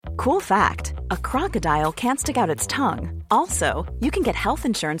Cool fact, a crocodile can't stick out its tongue. Also, you can get health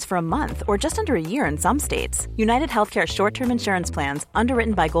insurance for a month or just under a year in some states. United Healthcare short-term insurance plans,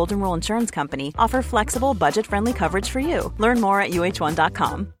 underwritten by Golden Rule Insurance Company, offer flexible, budget-friendly coverage for you. Learn more at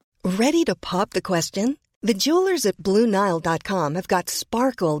uh1.com. Ready to pop the question? The jewelers at BlueNile.com have got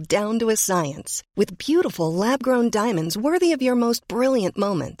sparkle down to a science with beautiful lab-grown diamonds worthy of your most brilliant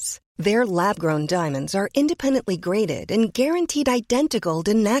moments. Their lab-grown diamonds are independently graded and guaranteed identical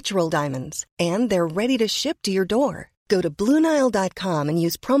to natural diamonds, and they're ready to ship to your door. Go to BlueNile.com and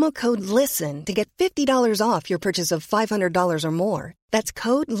use promo code LISTEN to get $50 off your purchase of $500 or more. That's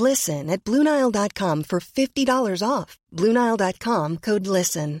code LISTEN at BlueNile.com for $50 off. BlueNile.com, code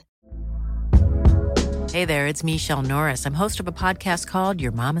LISTEN. Hey there, it's Michelle Norris. I'm host of a podcast called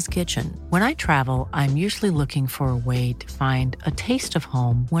Your Mama's Kitchen. When I travel, I'm usually looking for a way to find a taste of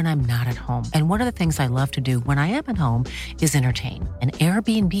home when I'm not at home. And one of the things I love to do when I am at home is entertain. And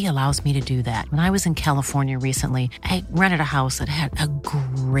Airbnb allows me to do that. When I was in California recently, I rented a house that had a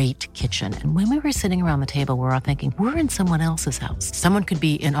great kitchen. And when we were sitting around the table, we were all thinking, we're in someone else's house. Someone could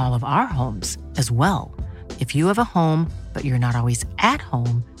be in all of our homes as well. If you have a home, but you're not always at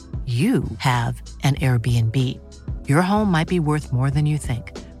home, you have an Airbnb. Your home might be worth more than you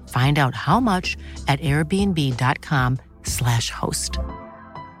think. Find out how much at airbnb.com/host.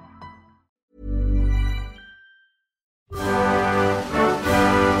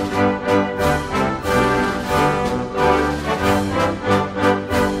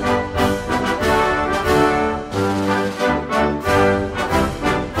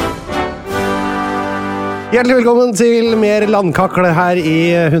 Hjertelig velkommen til mer landkakle her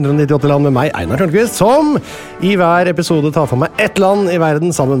i 198 land med meg, Einar Tørnquist, som i hver episode tar for meg ett land i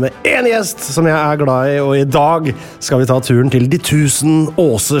verden sammen med en gjest som jeg er glad i, og i dag skal vi ta turen til de 1000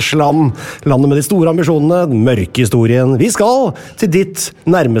 åsers land, landet med de store ambisjonene, den mørke historien. Vi skal til ditt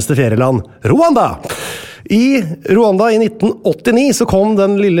nærmeste ferieland, Rwanda. I Rwanda i 1989 så kom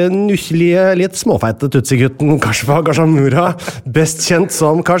den lille, nusselige, litt småfeite tutsigutten Kashfa Gashamura, best kjent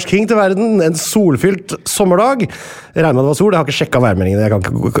som Kash King, til verden en solfylt sommerdag. Jeg regner med det var sol, jeg har ikke sjekket værmeldingene,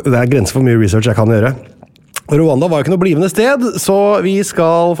 det er grenser for mye research jeg kan gjøre. Rwanda var jo ikke noe blivende sted, så vi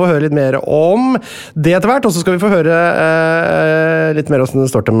skal få høre litt mer om det etter hvert, og så skal vi få høre litt mer hvordan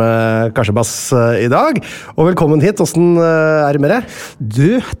det står til med Kashabas i dag. Og velkommen hit, hvordan er det med deg?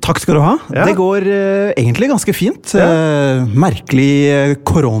 Du, takk skal du ha. Ja. Det går egentlig ganske fint. Ja. Merkelig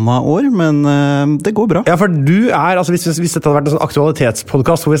koronaår, men det går bra. Ja, for du er, altså hvis dette hadde vært en sånn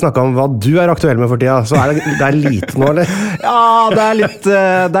aktualitetspodcast hvor vi snakket om hva du er aktuell med for tida, så er det er lite nå, eller? Ja, det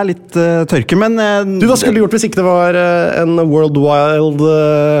er litt tørke, men... Du, hva skulle du gjort hvis ikke det var en worldwide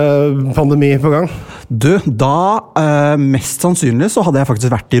pandemi på gang? Du, da mest sannsynlig så hadde jeg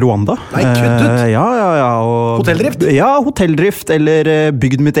faktisk vært i Rwanda. Nei, kutt ut! Ja. Og, hotelldrift? Ja, hotelldrift, eller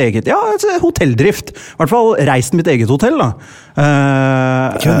bygd mitt eget. Ja, hotelldrift. I hvert fall reist mitt eget hotell, da.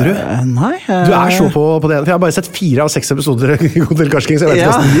 Kødder du? Nei. Du er så på det, for jeg har bare sett 4 av 6 episoder i Hotel Karsking, så jeg vet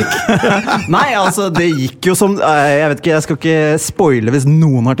ikke hvordan det gikk. Nei, altså, det gikk jo som, jeg vet ikke, jeg skal ikke spoile hvis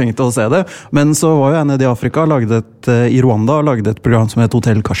noen har tenkt å se det, men så var jo jeg nede i Afrika, i Rwanda, og lagde et program som het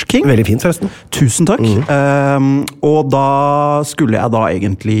Hotel Karsking. Veldig fint, forresten. Tusen takk. Og da skulle jeg da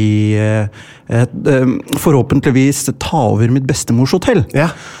egentlig forhåpentligvis ta over mitt bestemors hotell. Ja.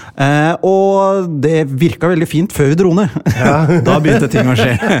 Og det virket veldig fint før vi dro ned. Ja. Da begynte ting å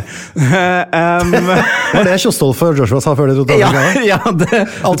skje. Var det Kjostolf og Joshua sa før de dro til Afrika? Ja, det...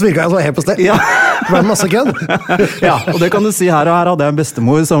 Alt virket altså helt på sted. Ja. Det var masse kødd. Ja, og det kan du si her, og her hadde jeg en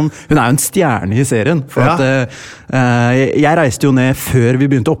bestemor som, hun er jo en stjerne i serien, for at jeg reiste jo ned før vi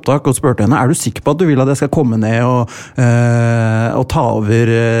begynte opptak og spurte henne, er du sikker på at du vil at jeg skal komme ned og ta over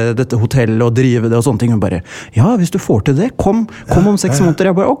dette hotellet og drive det og sånne ting? Hun bare, ja, hvis du får til det, kom om 6 måneder.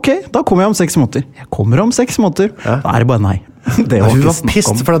 Jeg bare, ok, da kommer jeg om 6 måneder. Jeg kommer om 6 måneder. Da er det bare nei. Det var hun var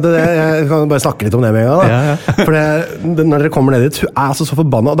pissed, for jeg kan bare snakke litt om det med en gang da. Ja. For når dere kommer ned dit, hun er altså så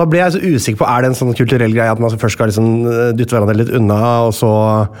forbannet, og da blir jeg så usikker på, er det en sånn kulturell greie at man først skal liksom dytte hverandre litt unna, og så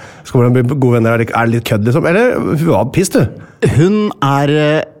skal man bli gode venner, er det litt kødd liksom? Eller hun var pissed, du? Hun er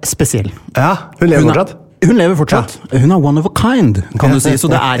spesiell. Ja, hun lever fortsatt. Hun lever fortsatt. Ja. Hun er one of a kind, kan du si. Så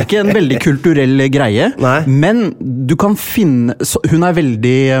det er ikke en veldig kulturell greie. Nei. Men du kan finne... Hun er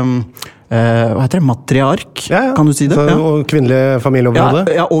veldig... hva heter det? Matriark, kan du si det? Og kvinnelig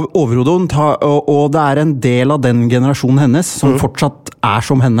familieoverhode? Ja, overhode. Og det er en del av den generasjonen hennes som fortsatt er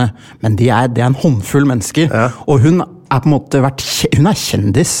som henne. Men det er en håndfull mennesker. Ja. Og hun på en måte hun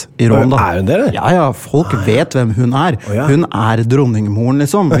kjendis i Rwanda. Er hun det, eller? Ja, folk vet hvem hun er. Ja. Hun er dronningmoren,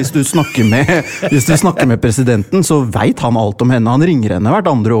 liksom. Hvis du snakker med presidenten, så vet han alt om henne. Han ringer henne hvert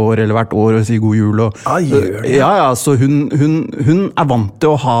andre år eller hvert år og sier god jul. Gjør det? Ja, så hun er vant til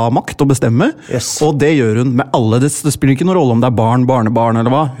å ha makt og bestemme, og det gjør hun med alle. Det spiller ikke noen rolle om det er barn, barnebarn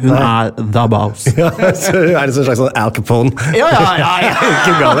eller hva. Hun er the boss. Ja, så hun er liksom en slags sånn Al Capone. Ja.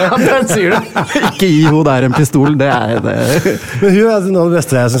 Ikke bra det. Den sier du. Ikke gi henne der en pistol, det er det. Men hun er noe av det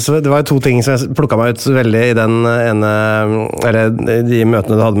beste jeg synes. Det var jo 2 ting som jeg plukket meg ut veldig i den ene, eller de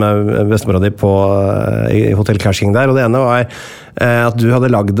møtene du hadde med bestemora di i Hotel Cashing der, og det ene var at du hadde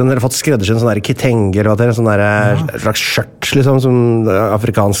eller fått skreddersydd en sånn der kitenge, eller hva det er, en sånn der slags skjørt, liksom, som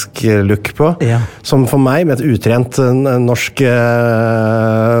afrikansk look på, som for meg, med et utrent norsk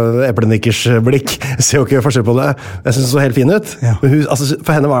eplenikkersblikk, ser jo ikke forskjell på det. Jeg synes det så helt fin ut. Men hun, altså,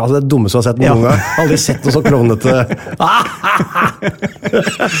 for henne var det dummeste hun har sett noen gang. Aldri sett noe så klovnete.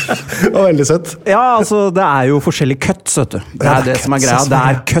 Det var veldig søtt. Ja, altså, det er jo forskjellige cuts, vet du. Det er det som er greia. Det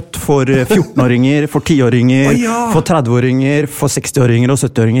er cut for 14-åringer, for 10-åringer, for 30-åringer, for 60-åringer og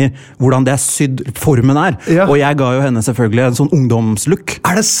 70-åringer, hvordan det er sydd, formen er. Og jeg ga jo henne selvfølgelig en sånn ungdomslook.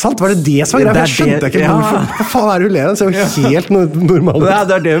 Er det sant? Var det det som var greia? Jeg skjønte ikke hvorfor. Hva faen er det hun ler? Den ser jo helt normal ut.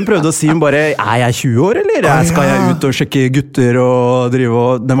 Det er det hun prøvde å si. Hun bare, er jeg 20 år, eller? Skal jeg ut og sjekke gutter og drive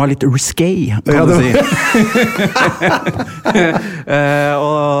og... Den var litt risque, kan du si.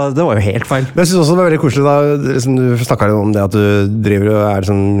 Og det var jo helt feil. Men jeg synes også det var veldig koselig da, liksom, du snakket om det at du driver og er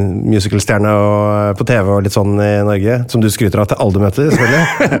sånn musicalstjerne på TV og litt sånn i Norge, som du skryter av til alle du møter, selvfølgelig.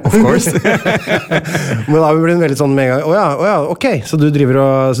 Of course. Men da blir det veldig sånn med en gang, ok, så du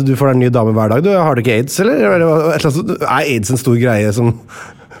får deg en ny dame hver dag, har du ikke AIDS, eller? Er AIDS en stor greie som...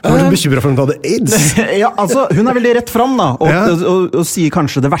 Var du bekymret for om du hadde AIDS? Ja, altså, hun er veldig rett frem da, og sier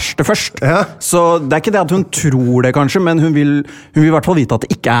kanskje det verste først. Så det er ikke det at hun tror det kanskje, men hun vil i hvert fall vite at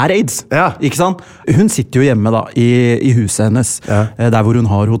det ikke er AIDS. Ikke sant? Hun sitter jo hjemme da, i huset hennes, der hvor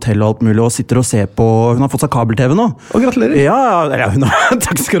hun har hotell og alt mulig, og sitter og ser på, hun har fått seg kabel-TV nå. Og gratulerer. Ja, hun har,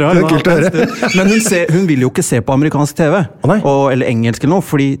 takk skal du ha. Det er kult å høre. Men hun vil jo ikke se på amerikansk TV, eller engelsk eller noe,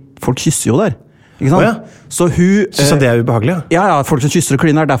 fordi folk kysser jo der. Ikke sant? Så hun... Synes det er ubehagelig? Ja, folk som kysser og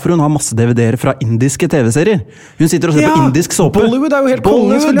kliner, derfor hun har masse DVD-er fra indiske TV-serier. Hun sitter og ser på indisk såpe. Bollywood er jo helt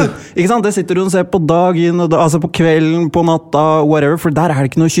kongen. Ikke sant? Det sitter hun og ser på dagen, altså på kvelden, på natta, whatever, for der er det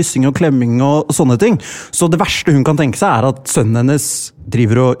ikke noe kyssing og klemming og sånne ting. Så det verste hun kan tenke seg er at sønnen hennes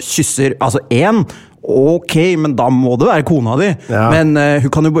driver og kysser, altså ok, men da må det være kona di. Men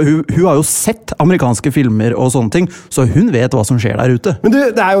hun har jo sett amerikanske filmer og sånne ting, så hun vet hva som skjer der ute. Men du,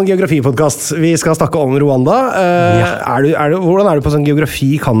 det er jo en geografipodcast. Vi skal snakke om Rwanda. Hvordan er du på sånn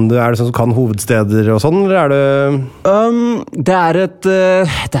geografi? Er det sånn som kan hovedsteder og sånn, eller er det... Det er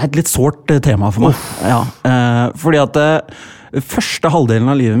et litt sårt tema for meg. Fordi at... Første halvdelen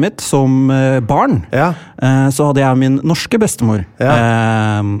av livet mitt som barn, så hadde jeg min norske bestemor.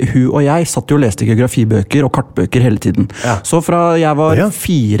 Hun og jeg satt jo og leste geografibøker og kartbøker hele tiden. Så fra jeg var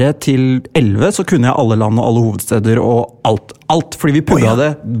 4 til 11 så kunne jeg alle land og alle hovedsteder og alt, fordi vi pugga det.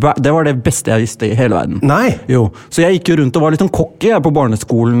 Det var det beste jeg visste i hele verden. Nei! Jo, så jeg gikk jo rundt og var litt sånn cocky på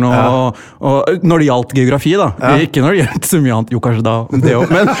barneskolen og når det gjaldt geografi da. Ikke når det gjaldt så mye annet, jo kanskje da det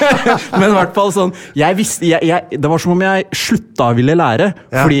også, men i hvert fall sånn, jeg visste, det var som om jeg slutta å ville lære,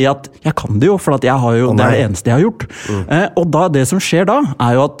 fordi at jeg kan det jo, for at jeg har jo, det er det eneste jeg har gjort. Og da, det som skjer da,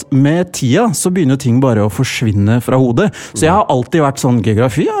 er jo at med tida så begynner ting bare å forsvinne fra hodet. Så jeg har alltid vært sånn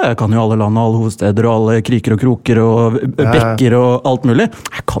geografi, jeg kan jo alle land og alle hovedsteder og alle kriker og kroker og bekker og alt mulig.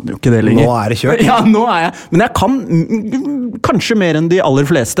 Jeg kan jo ikke det lenger. Nå er det kjørt. Ja, nå er jeg. Men jeg kan kanskje mer enn de aller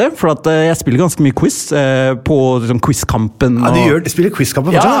fleste, for at jeg spiller ganske mye quiz på liksom, quizkampen. Du spiller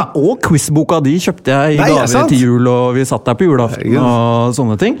quizkampen fortsatt? Ja, og quizboka de kjøpte jeg i gave til jul, og vi satt der på julaften og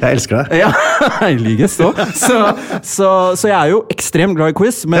sånne ting. Jeg elsker det. Ja, jeg liker så jeg er jo ekstremt glad i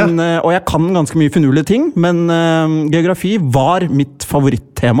quiz, og jeg kan ganske mye finurlige ting, men geografi var mitt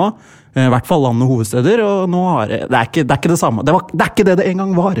favorittema. I hvert fall land og hovedsteder, og nå det er ikke det samme. Det er ikke det en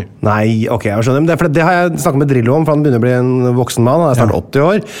gang var. Nei, ok, jeg skjønner. Men det har jeg snakket med Drillo om, for han begynner å bli en voksen mann, han er snart 80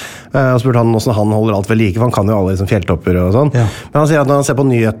 år, og spurte han hvordan han holder alt ved like, for han kan jo alle liksom, fjelltopper og sånn. Men han sier at når han ser på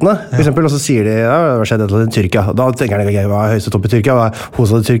nyhetene, for eksempel, og så sier de, hva skjedde etter i Tyrkia? Da tenker han, hva er høyeste topp i Tyrkia? Hva er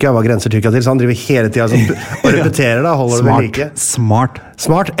hovedstad i Tyrkia? Hva grenser Tyrkia til? Så han driver hele tiden og repeterer det, holder det ved like.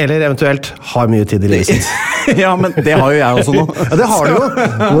 Smart, eller eventuelt har mye tid i livet sitt. Ja, men det har jo jeg også nå. Ja, det har du jo.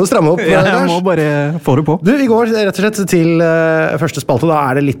 Må du stramme opp. Ja, jeg må bare få det på. Du, vi går rett og slett til første spalte. Da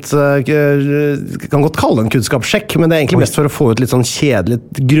er det litt, kan godt kalle det en kunnskapssjekk, men det er egentlig mest for å få ut litt sånn kjedelig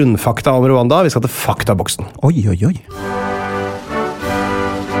grunnfakta om Rwanda. Vi skal til faktaboksen. Oi.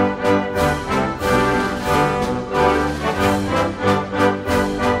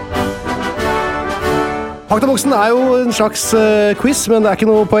 Faktaboksen er jo en slags quiz, men det er ikke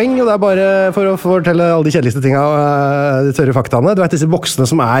noe poeng, og det er bare for å fortelle alle de kjedeligste tingene, de tørre faktaene. Du vet disse boksene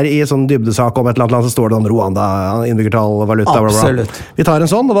som er i sånn dybdesak om et eller annet land, så står det om Rwanda, innbyggertall, valuta, bla bla bla. Vi tar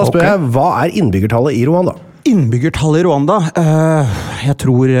en sånn, og da spør jeg, hva er innbyggertallet i Rwanda? Innbyggertallet i Rwanda, jeg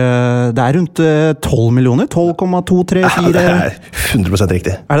tror det er rundt 12 millioner, 12,234. Det er 100%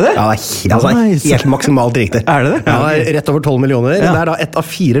 riktig. Er det det? Ja, det er helt maksimalt riktig. Er det det? Ja, det er rett over 12 millioner. Ja. Det er da ett av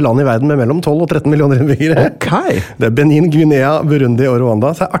 4 land i verden med mellom 12 og 13 millioner innbyggere. Okay. Det er Benin, Guinea, Burundi og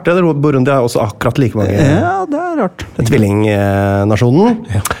Rwanda. Så det er artig at Burundi har også akkurat like mange. Ja, det er rart. Det er tvillingnasjonen.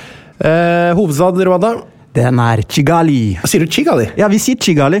 Ja. Hovedstad Rwanda. Den er Kigali. Sier du Kigali? Ja, vi sier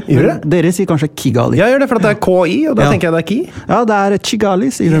Kigali. Gjør det? Dere sier kanskje Kigali. Jeg gjør det, for det er KI, og da tenker jeg det er Ki. Ja, det er Kigali,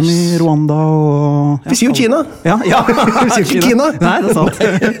 sier de i Rwanda og... Vi sier jo Kina. Ja. Vi sier ikke Kina. Nei, det er sant.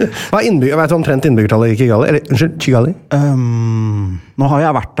 Hva er vet du omtrent innbyggertallet i Kigali? Eller, unnskyld, Kigali? Nå har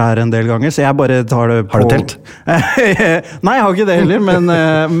jeg vært der en del ganger, så jeg bare tar det på... Har du telt? Nei, jeg har ikke det heller,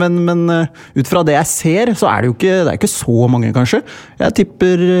 men ut fra det jeg ser, så er det jo ikke så mange, kanskje. Jeg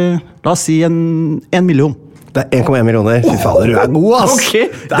tipper, la oss si en million. Det er 1,1 millioner. Fy fader, du er god, ass! Okay.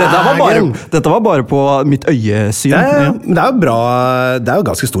 Dette var bare på mitt øyesyn. Men det er jo bra. Det er jo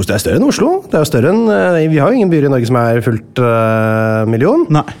ganske stort. Det er større enn Oslo. Det er jo større enn... Vi har jo ingen byer i Norge som er fullt million.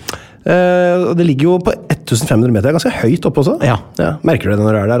 Nei. Og det ligger jo på 1500 meter. Det er ganske høyt oppe også. Ja. Merker du det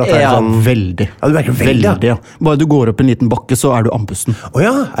når du er der? At det er sånn... veldig. Ja, du merker det veldig, ja. Bare du går opp en liten bakke, så er du andpusten. Åja,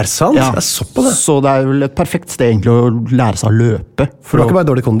 er det sant? Ja. Det er såpass det. Så det er vel et perfekt sted egentlig å lære seg å løpe. For du har ikke bare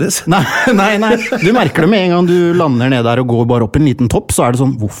dårlig kondis? Nei. Du merker det med en gang du lander ned der og går bare opp en liten topp, så er det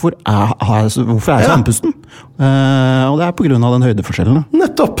sånn, hvorfor er jeg så andpusten? Og det er på grunn av den høydeforskjellen.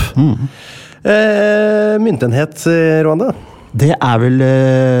 Nettopp. Myntenhet i Rwanda? Det er vel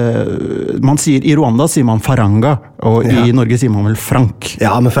I Rwanda sier man faranga, og i Norge sier man vel frank.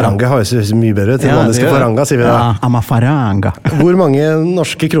 Ja, men faranga har jo så mye bedre. Til rwandiske faranga, sier vi det. Ja, ama faranga. Hvor mange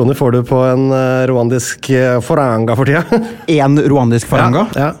norske kroner får du på en rwandisk faranga for tida? En rwandisk faranga?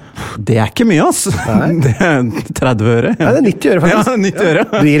 Ja. Det er ikke mye, ass. Det er 30 øre. Ja, det er 90 øre, faktisk. Ja, 90 øre.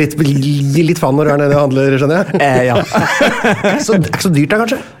 Du gir litt faen når du er nede og handler, skjønner jeg? Ja. Det er ikke så dyrt da,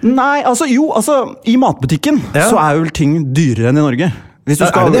 kanskje? Nei, i matbutikken så er jo vel ting dyrere enn i Norge. Hvis du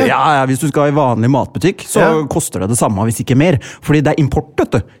skal, hvis du skal i vanlig matbutikk, så koster det samme, hvis ikke mer. Fordi det er import,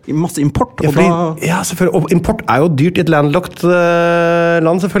 vet du. Masse import. Selvfølgelig. Og import er jo dyrt i et landlocked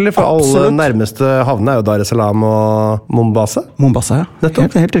land, selvfølgelig. For alle nærmeste havne er jo Dar es Salaam og Mombasa. Mombasa, ja.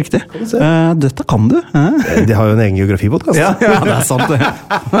 Helt riktig. Dette kan du. De har jo en egen geografipodcast. Ja, det er sant det.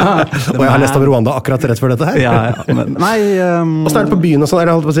 Og jeg har lest om Rwanda akkurat rett før dette her. Nei, og så er det på byen og sånn,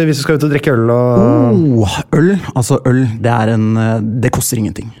 hvis du skal ut og drikke øl og... Øl, det er det koster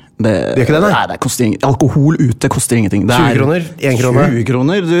ingenting. Det gjør ikke det, nei, det koster ingenting. Alkohol ute koster ingenting. Det 20 kroner? 1 krone? 20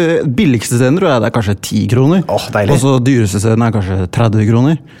 kroner. Billigste stedet tror jeg det er kanskje 10 kroner. Deilig. Og så dyreste stedet er kanskje 30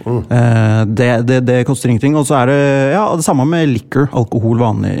 kroner. Det koster ingenting. Og så er det det samme med liquor, alkohol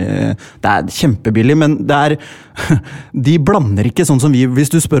vanlig. Det er kjempebillig, men det er de blander ikke sånn som vi.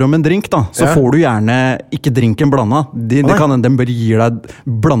 Hvis du spør om en drink da, så får du gjerne ikke drinken blanda. De bare gir deg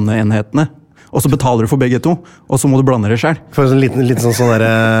blandeenhetene. Og så betaler du for begge to, og så må du blande det selv. For en liten sånn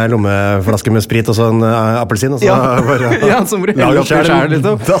der lommeflaske med sprit og så en appelsin, og så bare... så må du helle opp det selv,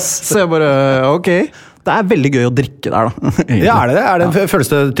 liksom. Så jeg bare, ok. Det er veldig gøy å drikke der, da. Ja, er det? Føles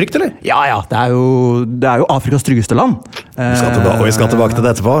det trygt, eller? Ja. Det er jo Afrikas tryggeste land. Vi skal tilbake til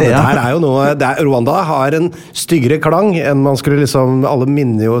det etterpå. Dette her er jo noe... Rwanda har en styggere klang enn man skulle liksom... Alle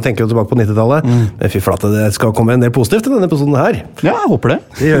minner jo, tenker jo tilbake på 90-tallet. Men fy flate, det skal komme en del positivt i denne episoden her. Ja, jeg håper det.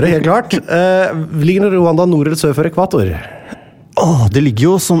 Det gjør det helt klart. Ligger Rwanda nord eller sør for ekvator? Det ligger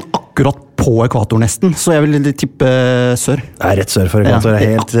jo sånn akkurat på ekvator nesten, så jeg vil tippe sør. Det er rett sør for ekvator, det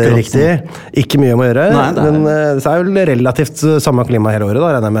er helt riktig. Ikke mye om å gjøre, men det er jo relativt samme klima hele året da,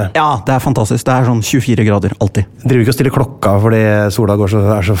 regner jeg med. Ja, det er fantastisk. Det er sånn 24 grader, alltid. Driver ikke å stille klokka fordi sola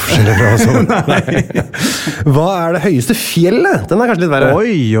er så forskjellig fra oss. Hva er det høyeste fjellet? Den er kanskje litt verre.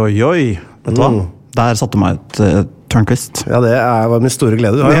 Oi. Vet du hva? Der satte meg et Tørnquist. Ja, det var min store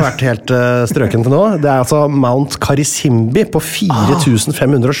glede. Du har jo vært helt strøken til nå. Det er altså Mount Karisimbi på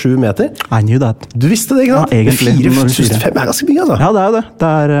 4507 meter. I knew that. Du visste det, ikke sant? Ja, egentlig. 4500 er ganske mye, altså. Ja, det er jo det.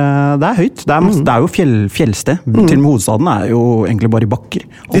 Det er høyt. Det er jo fjellsted. Til og med hovedstaden er jo egentlig bare i bakker.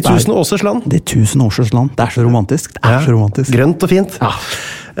 De 1000 årsers land. Det 1000 årsers land. Det er så romantisk. Grønt og fint. Ja.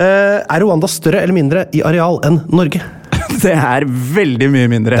 Er Rwanda større eller mindre i areal enn Norge? Det veldig mye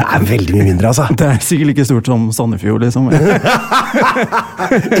mindre. Det veldig mye mindre, altså. Det sikkert like stort som Sandefjord, liksom.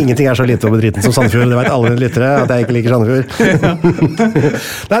 Ingenting så lite og bedriten som Sandefjord. Det vet alle lyttere at jeg ikke liker Sandefjord.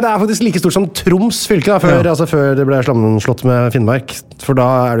 Nei, det faktisk like stort som Troms fylke, da, før det ble slått med Finnmark. For da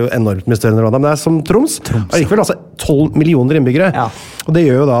det jo enormt mye større enn Rwanda. Men det som Troms. Og likevel altså 12 millioner innbyggere. Ja. Og det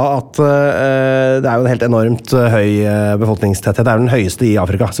gjør jo da at det jo en helt enormt høy befolkningstetthet. Det jo den høyeste i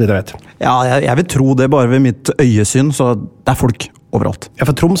Afrika, så vidt jeg vet. Ja, jeg vil tro det bare ved mitt øyesyn, så det folk overalt. Ja,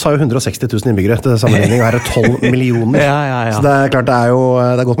 for Troms har jo 160 000 innbyggere til sammenligning, og her 12 millioner. Ja. Så det klart det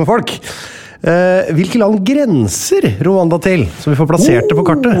det godt med folk. Hvilke land grenser Rwanda til, så vi får plassert det på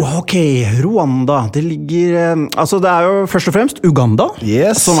kartet? Ok, Rwanda, det ligger altså det jo først og fremst Uganda,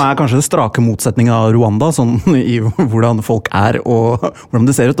 som kanskje det strake motsetningen av Rwanda, sånn i hvordan folk og hvordan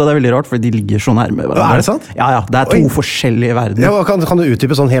det ser ut, og det veldig rart, for de ligger så nærme hverandre. Det sant? Ja, det to forskjellige verdener. Ja, kan du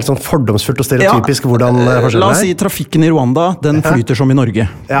utdype helt sånn fordomsfullt og stereotypisk hvordan forskjellen La oss si trafikken i Rwanda, den flyter som i Norge.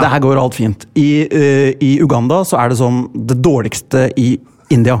 Ja. Det her går alt fint. I Uganda så det som det dårligste i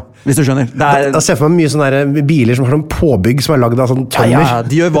India, hvis du skjønner. Jeg ser for meg mye sånne biler som har sånn påbygg som laget av sånn tømmer. Ja,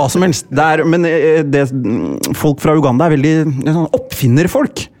 de gjør hva som helst. Men folk fra Uganda veldig sånn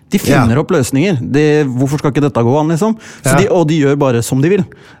oppfinnerfolk. De finner opp løsninger. Hvorfor skal ikke dette gå an, liksom? Og de gjør bare som de vil.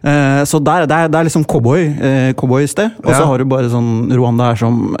 Så det liksom cowboy-sted. Og så har du bare sånn Rwanda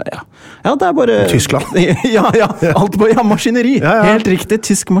som ja, det bare Tyskland. Ja, alt bare maskineri. Ja. Helt riktig,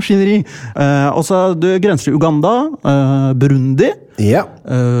 tysk maskineri. Og så du grenser til Uganda, Burundi,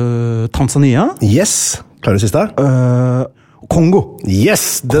 Tanzania. Yes. Klarer du siste? Kongo.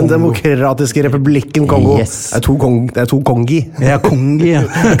 Yes, den demokratiske republikken Kongo. Yes. Det to kongi. Ja, kongi.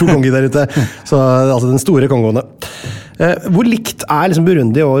 Det to kongi der ute. Så altså den store kongoene. Hvor likt liksom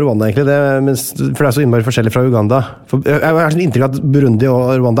Burundi og Rwanda egentlig? For det så innmari forskjellig fra Uganda. Jeg har sånn inntrykk av at Burundi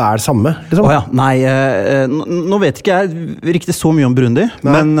og Rwanda det samme. Liksom. Nei, nå vet ikke jeg riktig så mye om Burundi,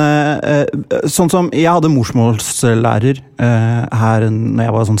 men sånn som jeg hadde morsmålslærer her når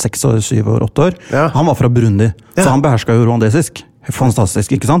jeg var sånn 6 år, 7 år, 8 år. Ja. Han var fra Burundi, så han behersket jo rwandesisk.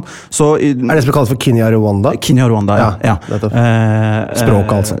 Fantastisk, ikke sant? Så, det som kalles for Kinyarwanda? Kinyarwanda, ja. Språk,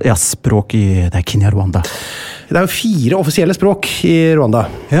 altså. Ja, språk det Kinyarwanda. Det jo 4 offisielle språk i Rwanda.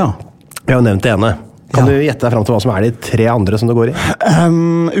 Ja. Jeg har nevnt det ene. Kan du gjette deg frem til hva som de 3 andre som det går i?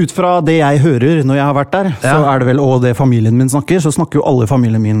 Ut fra det jeg hører når jeg har vært der, så det vel, og det familien min snakker, så snakker jo alle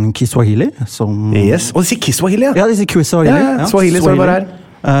familien min Kiswahili. Yes, og de sier Kiswahili, ja? Ja, de sier Kiswahili. Ja. Swahili, så det bare her.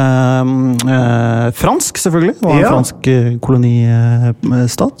 Fransk, selvfølgelig. Det var en fransk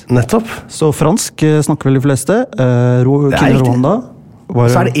kolonistat. Nettopp. Så fransk snakker vel de fleste. Rwanda.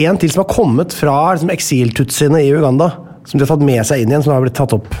 Så det en til som har kommet fra eksiltutsiene i Uganda, som de har tatt med seg inn igjen, som har blitt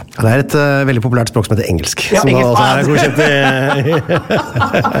tatt opp. Det et veldig populært språk som heter engelsk. Ja, som engelsk. Også godkjent i...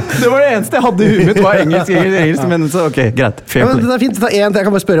 Det var det eneste jeg hadde i huet mitt, var engelsk, men så, ok, greit. Fair play. Det fint, jeg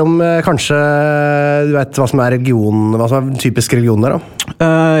kan bare spørre om kanskje, du vet hva som religion, hva som typisk religion der da?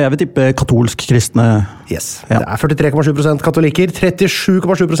 Jeg vil tippe katolsk kristne. Yes, det 43,7% katolikker,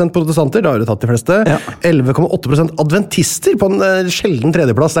 37,7% protestanter, da har du tatt de fleste, 11,8% adventister på en sjelden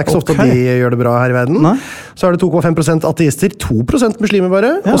tredjeplass, det ikke så ofte at de gjør det bra her i verden. Nei. Så har det 2,5% ateister, 2% muslimer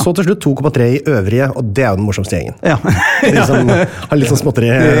bare, og så til slutt 2,3% i øvrige, og det jo den morsomste gjengen. Ja. Har litt sånn småtteri,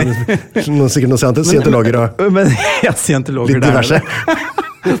 sikkert noen scientologer og scientologer litt diverse.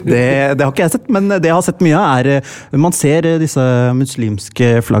 Det har ikke jeg sett, men det jeg har sett mye av man ser disse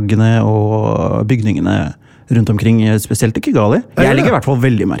muslimske flaggene og bygningene rundt omkring, spesielt i Kigali. Jeg legger i hvert fall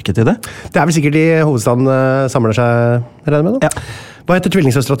veldig merke til det. Det vel sikkert i hovedstaden samler seg, regner med da? Ja. Hva heter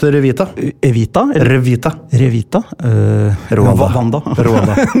tvillingsøstra til Revita? Evita? Revita. Rwanda.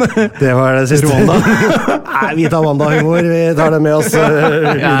 Det var det siste. Rwanda. Vi tar Wanda-humor, vi tar det med oss.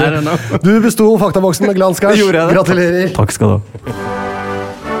 Du bestod faktaboksen med glans, Kars. Gratulerer. Takk skal du ha.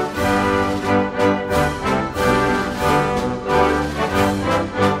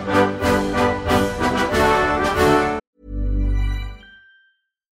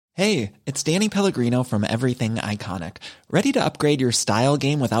 Hey, it's Danny Pellegrino from Everything Iconic. Ready to upgrade your style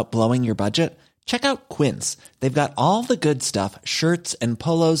game without blowing your budget? Check out Quince. They've got all the good stuff, shirts and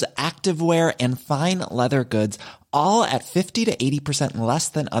polos, activewear, and fine leather goods, all at 50 to 80% less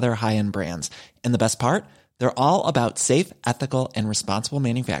than other high-end brands. And the best part? They're all about safe, ethical, and responsible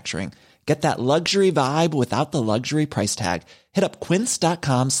manufacturing. Get that luxury vibe without the luxury price tag. Hit up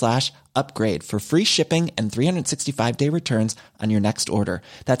quince.com/upgrade for free shipping and 365-day returns on your next order.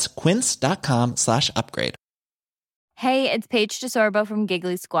 That's quince.com/upgrade. Hey, it's Paige DeSorbo from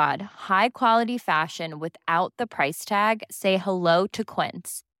Giggly Squad. High quality fashion without the price tag. Say hello to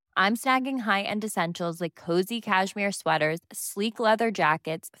Quince. I'm snagging high-end essentials like cozy cashmere sweaters, sleek leather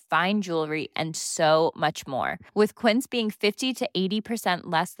jackets, fine jewelry, and so much more. With Quince being 50 to 80%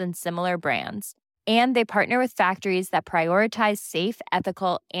 less than similar brands. And they partner with factories that prioritize safe,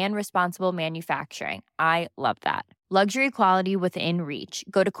 ethical, and responsible manufacturing. I love that. Luxury quality within reach.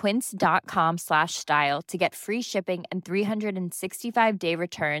 Go to quince.com/style to get free shipping and 365-day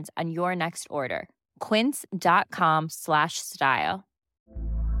returns on your next order. Quince.com/style.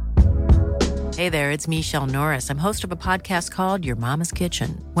 Hey there, it's Michelle Norris. I'm host of a podcast called Your Mama's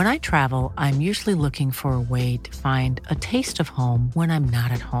Kitchen. When I travel, I'm usually looking for a way to find a taste of home when I'm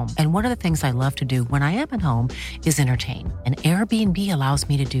not at home. And one of the things I love to do when I am at home is entertain. And Airbnb allows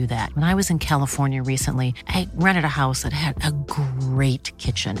me to do that. When I was in California recently, I rented a house that had a great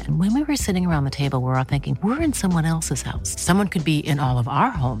kitchen. And when we were sitting around the table, we were all thinking, we're in someone else's house. Someone could be in all of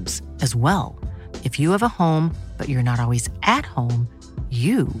our homes as well. If you have a home, but you're not always at home,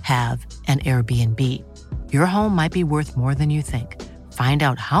 you have an Airbnb. Your home might be worth more than you think. Find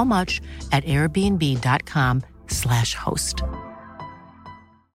out how much at airbnb.com/host.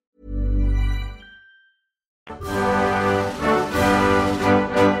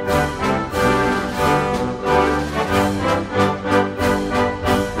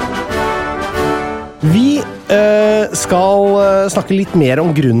 Vi skal snakke litt mer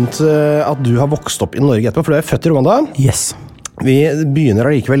om grunnen til at du har vokst opp i Norge etterpå, for du er født i Rwanda. Yes. Vi begynner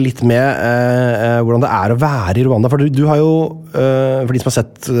allikevel litt med hvordan det er å være i Rwanda, for du har jo, for de som har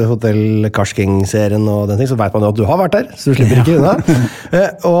sett Hotel Kashking-serien og den ting, så vet man jo at du har vært der, så du slipper ikke unna.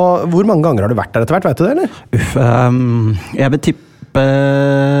 Og hvor mange ganger har du vært der etter hvert, vet du det, eller? Jeg vil tippe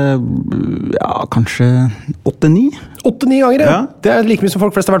kanskje 8-9. 8-9 ganger, ja. Det er like mye som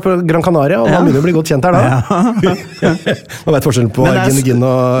folk flest har vært på Gran Canaria, og man begynner å bli godt kjent her da. Man vet forskjellen på Gin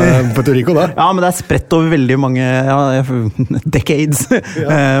og Puerto Rico da. Ja, men det er spredt over veldig mange decades.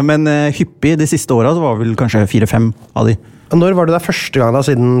 Men hyppig de siste årene så var vel kanskje 4-5 av de. Når var du der første gang da,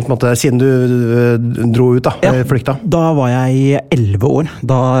 siden du dro ut da, flykta? Da var jeg 11 år.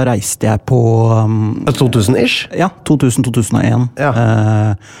 Da reiste jeg på... 2000-ish? Ja, 2000-2001. Ja.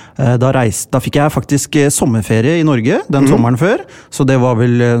 Da fikk jeg faktisk sommerferie i Norge den sommeren før, så det var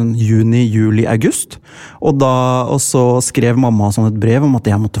vel juni, juli, august. Og så skrev mamma sånn et brev om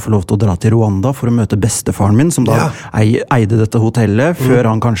at jeg måtte få lov til å dra til Rwanda for å møte bestefaren min, som da eide dette hotellet, før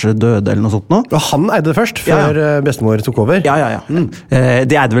han kanskje døde eller noe sånt nå. Og han eide det først, før bestemor tok over? Ja.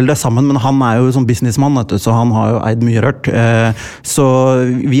 De eide vel det sammen, men han er jo sånn businessmann, så han har jo eid mye rørt. Så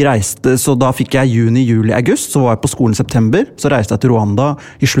vi reiste, så da fikk jeg juni, juli, august, så var jeg på skolen i september, så reiste jeg til Rwanda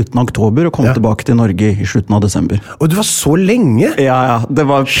i slutten av oktober, og kom tilbake til Norge i slutten av desember. Og du var så lenge? Ja, det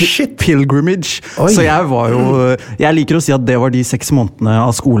var pilgrimage. Så jeg var jo, jeg liker å si at det var de 6 månedene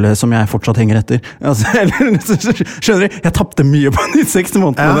av skole som jeg fortsatt henger etter. Altså, skjønner du? Jeg tappte mye på de 6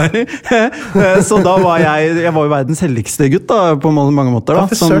 månedene der. Så da var jeg var jo verdens heldigste gutt da, på mange måter da,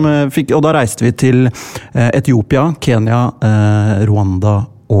 og da reiste vi til Etiopia, Kenya,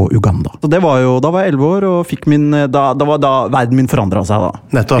 Rwanda og Uganda. Så det var jo, da var jeg 11 år og fikk da var verden min forandret seg da.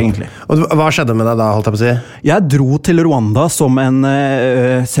 Nettopp. Egentlig. Og hva skjedde med deg da, holdt jeg på å si? Jeg dro til Rwanda som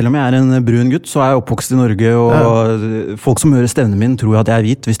selv om jeg er en brun gutt, så er jeg oppvokst i Norge, og folk som hører stemmen min tror at jeg er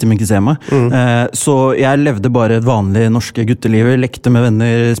hvit, hvis de ikke ser meg. Så jeg levde bare et vanlig norske guttelivet, lekte med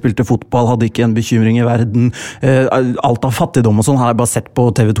venner, spilte fotball, hadde ikke en bekymring i verden. Alt av fattigdom og sånn hadde jeg bare sett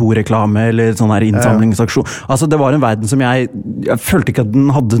på TV2-reklame, eller sånn her innsamlingsaksjon. Altså, det var en verden som jeg følte ikke at den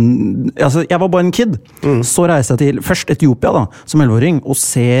jeg var bare en kid. Så reiste jeg til først Etiopia da, som 11-åring, og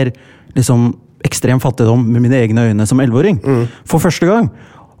ser liksom ekstrem fattigdom med mine egne øyne som 11-åring. For første gang.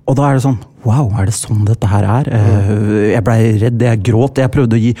 Og da er det sånn, wow, er det sånn dette her er? Jeg ble redd, jeg gråt,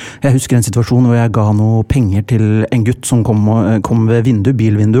 jeg husker en situasjon hvor jeg ga noe penger til en gutt som kom ved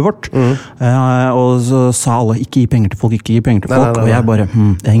bilvinduet vårt, og så sa alle, ikke gi penger til folk, og jeg bare,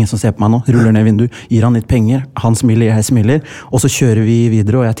 det er ingen som ser på meg nå, ruller ned vinduet, gir han litt penger, han smiler, jeg smiler, og så kjører vi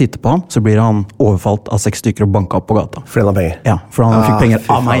videre, og jeg titter på han, så blir han overfalt av 6 stykker og banket opp på gata. Fordi han har penger? Ja, for han fikk penger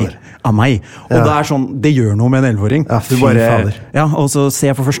av meg. Og det er sånn, det gjør noe med en 11-åring. Ja, fy fader. Ja, og så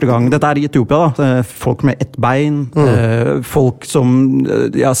ser jeg for første gang, dette er i Etiopia da, folk med ett bein, folk som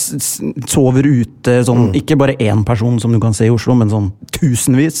sover ute, sånn, ikke bare en person som du kan se i Oslo, men sånn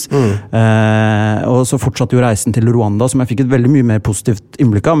tusenvis. Og så fortsatte jo reisen til Rwanda, som jeg fikk et veldig mye mer positivt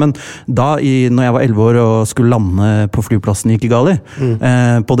innblikk av, men da, når jeg var 11 år og skulle lande på flyplassen i Kigali,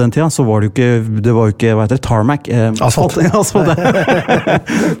 på den tiden, så var det jo ikke, hva heter det, tarmac? Asfalt.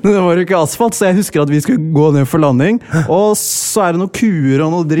 Det var var det ikke asfalt, så jeg husker at vi skulle gå ned for landing, og så det noen kuer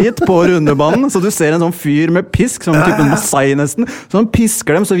og noe drit på rundebanen, så du ser en sånn fyr med pisk, som typen Masai nesten, så han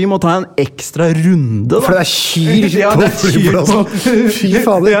pisker dem, så vi må ta en ekstra runde. Da. For det kyr på flyplassen. Fy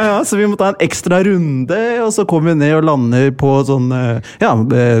fader. Ja, så vi må ta en ekstra runde, og så kommer vi ned og lander på sånn,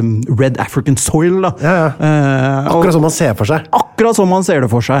 Red African Soil, da. Akkurat som man ser for seg. Akkurat som man ser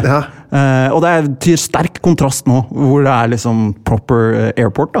det for seg. Og det til sterk kontrast nå, hvor det liksom proper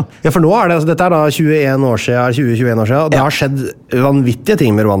airport, da. Ja, for nå det, altså, dette da 20-21 år siden, og det har skjedd vanvittige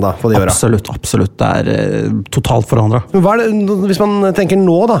ting med Rwanda på de årene. Absolutt. Det totalt forandret. Hva det, hvis man tenker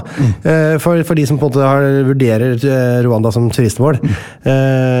nå, da, for de som på en måte vurderer Rwanda som turistmål,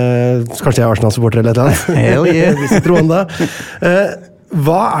 kanskje jeg Arsenal-supporter eller et eller annet? Hell yeah! Visit Rwanda.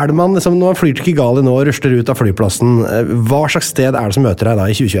 Hva det man, liksom, når man flyr til Kigali nå og rusler ut av flyplassen, hva slags sted det som møter deg da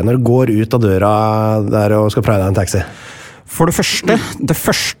i 2021 når du går ut av døra der og skal praie deg en taxi? For det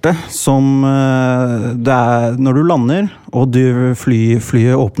første som det når du lander og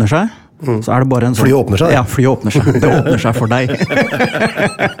flyet åpner seg, så det bare en sånn... Flyet åpner seg? Ja, flyet åpner seg. Det åpner seg for deg.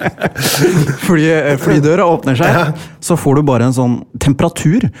 Flydøra åpner seg, så får du bare en sånn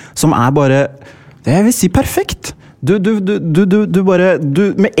temperatur som bare, det jeg vil si perfekt. Du bare,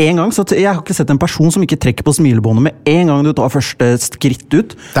 med en gang, så jeg har ikke sett en person som ikke trekker på smilebåndet med en gang du tar første skritt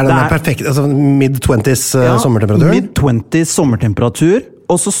ut. Det den perfekt, altså mid-20s sommertemperatur? Mid-20s sommertemperatur,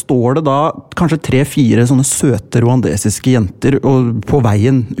 og så står det da kanskje 3-4 sånne søte rwandesiske jenter på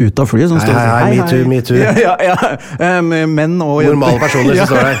veien ut av flyet, som står og sier, me too. Ja, menn og jenter. Normale personer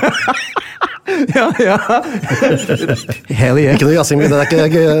som står der. Ja. Hell yeah. Ikke noe jassing, det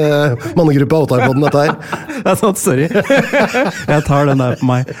ikke mannegruppa Åtar-podden dette her. Det sant, sorry. Jeg tar den der på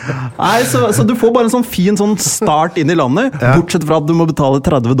meg. Nei, så du får bare en sånn fin sånn start inn i landet, bortsett fra at du må betale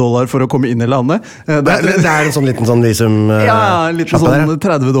 $30 for å komme inn i landet. Det en sånn liten sånn visum... Ja, en liten sånn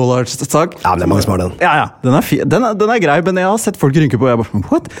 $30-sak. Ja, det mange som har den. Ja, den fin. Den grei, men jeg har sett folk rynke på, og jeg bare,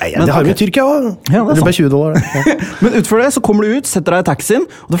 what? Det har vi i Tyrkia også. Ja, det bare $20. Men utfor det, så kommer du ut, setter deg i taxien,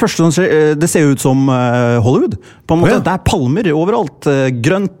 og det første som skjer, det ser ut som Hollywood. På en måte. Det palmer overalt.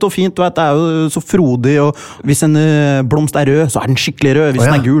 Grønt og fint, du vet, det jo så frodig, og hvis en blomst rød, så den skikkelig rød.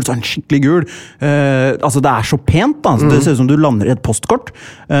 Hvis den gul, så den skikkelig gul. Altså, det så pent, da. Det ser ut som du lander i et postkort.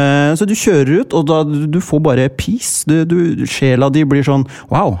 Så du kjører ut, og da, du får bare peace. Sjela di blir sånn,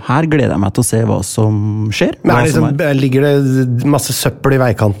 wow, her gleder jeg meg til å se hva som skjer. Men ligger det masse søppel i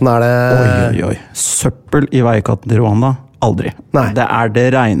veikanten? Oi. Søppel i veikanten til Rwanda? Aldri. Nei. Det det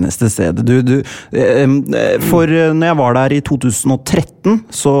reneste stedet. For når jeg var der i 2013,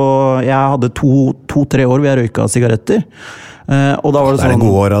 så jeg hadde 2-3 år hvor jeg røyka sigaretter. Og da var det sånn... Det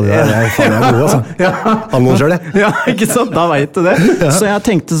gode året, det gode, altså. Han må selv det. Ja, ikke sant? Da vet du det. Så jeg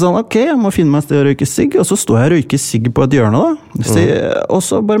tenkte sånn, ok, jeg må finne meg et sted å røyke sigg, og så står jeg og røyker sigg på et hjørne da. Og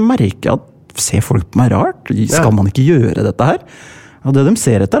så bare merker jeg at, ser folk på meg rart? Skal man ikke gjøre dette her? Og det de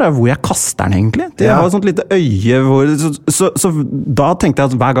ser etter hvor jeg kaster den egentlig. Det har et sånt lite øye hvor... Så da tenkte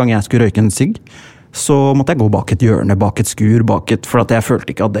jeg at hver gang jeg skulle røyke en sigg, så måtte jeg gå bak et hjørne, bak et skur, for at jeg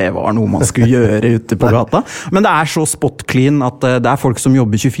følte ikke at det var noe man skulle gjøre ute på gata. Men det så spot clean at det folk som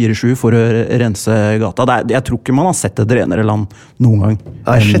jobber 24/7 for å rense gata. Jeg tror ikke man har sett et renere land noen gang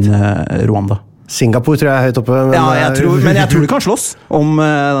enn Rwanda. Singapore tror jeg høyt oppe. Men jeg tror du kan slåss om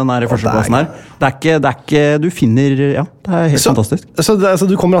den førsteplassen her. Det ikke, du finner, det helt fantastisk. Så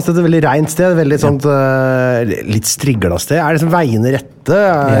du kommer altså til et veldig rent sted, veldig sånt, litt strigla sted. Det liksom veiene rette?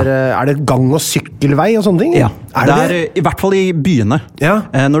 Det gang- og sykkelvei og sånne ting? Ja, det i hvert fall i byene. Ja.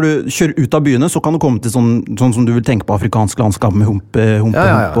 Når du kjører ut av byene, så kan du komme til sånn som du vil tenke på afrikansk landskap med hump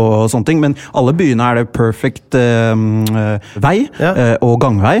og sånne ting, men alle byene det perfect vei og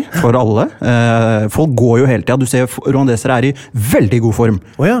gangvei for alle. Folk går jo hele tiden. Du ser rwandesere i veldig god form.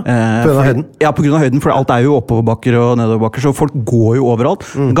 På grunn av høyden? Ja, på grunn av høyden, for alt jo oppoverbakker og nedoverbakker, så folk går jo overalt.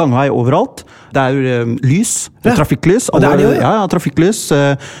 Gangvei overalt. Det jo lys, trafikklys. Ja, trafikklys.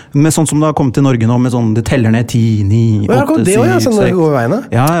 Med sånn som det har kommet til Norge nå, med sånn, det teller ned 10, 9, 8, 7, 6. Sånn gode veiene.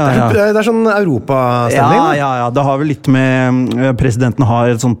 Ja. Det sånn Europa-stemning. Ja. Det har vel litt med, presidenten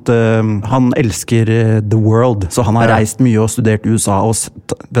har et sånt, han elsker the world, så han har reist mye og studert i USA, og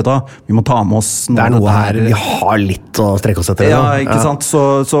vet du, vi må ta med oss det noe her, vi har litt å strekke oss etter. Ja, ikke sant?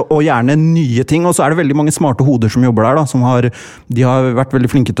 Og gjerne nye ting, og så det veldig mange smarte hoder som jobber der, da, de har vært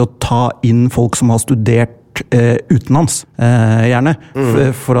veldig flinke til å ta inn folk som har studert utenlands, gjerne.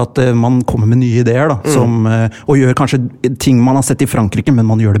 For at man kommer med nye ideer, da, og gjør kanskje ting man har sett i Frankrike, men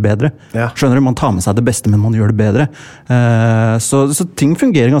man gjør det bedre. Ja. Skjønner du? Man tar med seg det beste, men man gjør det bedre. Så ting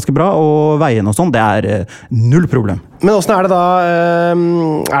fungerer ganske bra, og veien og sånn, det null problem. Men hvordan det da?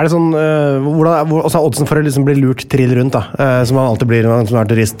 Er det sånn hvordan er oddsen for å liksom bli lurt trill rundt, da? Som man alltid blir når man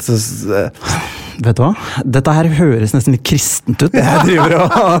er turist? Vet du hva? Dette her høres nesten litt kristent ut.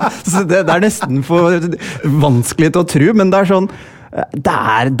 Det nesten for vanskelig til å tro, men det sånn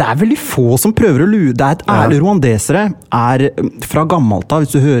det veldig få som prøver å lure. Det et ærlig rwandesere fra gammelt av,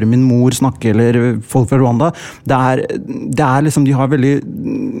 hvis du hører min mor snakke, eller folk fra Rwanda, det liksom, de har veldig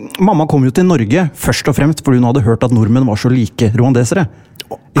mamma kom jo til Norge først og fremst fordi hun hadde hørt at nordmenn var så like rwandesere.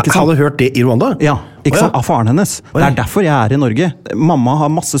 Hadde hørt det i Rwanda? Ja, ikke sant? Av faren hennes. Det derfor jeg i Norge. Mamma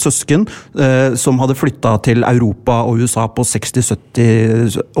har masse søsken som hadde flyttet til Europa og USA på 60-,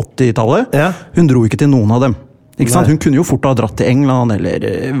 70-, 80-tallet. Ja. Hun dro ikke til noen av dem. Ikke sant? Hun kunne jo fort ha dratt til England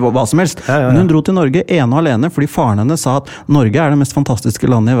eller hva som helst, men hun dro til Norge ene og alene fordi faren hennes sa at Norge det mest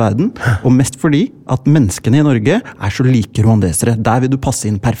fantastiske landet i verden, og mest fordi at menneskene i Norge så like rwandesere. Der vil du passe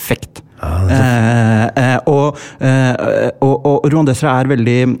inn perfekt. Og rwandesere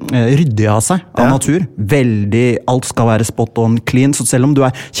veldig ryddige av seg, av natur. Veldig, alt skal være spot on clean, så selv om du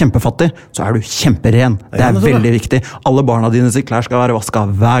kjempefattig, så du kjemperen. Det veldig viktig. Alle barna dine sitt klær skal være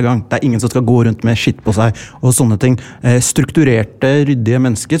vasket hver gang. Det ingen som skal gå rundt med skitt på seg, og sånne ting. Strukturerte, ryddige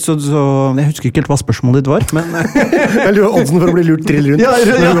mennesker, så jeg husker ikke helt hva spørsmålet ditt var, men jeg lurer oddsen for å bli lurt trill rundt.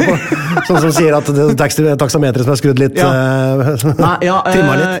 Sånn som sier at taksameteret som skrudd litt trimmet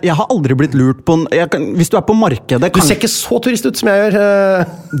litt. Jeg har aldri blitt lurt på hvis du på markedet Du ser ikke så turist ut som jeg gjør.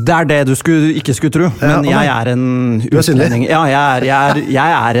 Det det du ikke skulle tro, men jeg en utlending. Ja,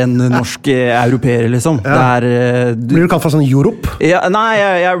 jeg en norsk europeer, liksom. Blir du kalt for sånn Europe? Ja, nei,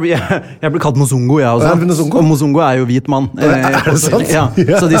 jeg blir kalt Mozungo, jeg også. Og Mozungo jo hvit mann. Det sant? Ja,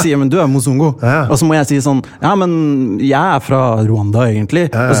 så de sier, men du Mozungo. Og så må jeg si sånn, ja, men jeg fra Rwanda egentlig.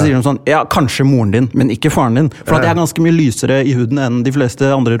 Og så sier de sånn, ja, kanskje moren din, men ikke faren din. For at jeg ganske mye lysere i huden enn de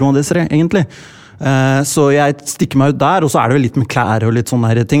fleste andre rwandesere, egentlig. Så jeg stikker meg ut der, og så det vel litt med klær og litt sånne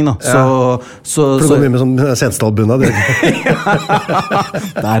her ting da. For du går mye med sånn Setesdal-bunad.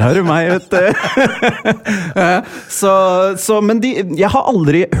 Der har du meg, vet du. Men jeg har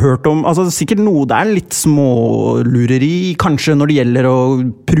aldri hørt om, altså sikkert noe, det litt smålureri, kanskje når det gjelder å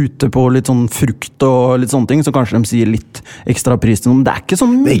prute på litt sånn frukt og litt sånne ting, så kanskje de sier litt ekstra pris til noe, men det ikke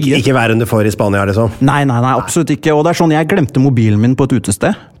sånn mye. Ikke verre enn du får i Spania, liksom? Nei, absolutt ikke, og det sånn, jeg glemte mobilen min på et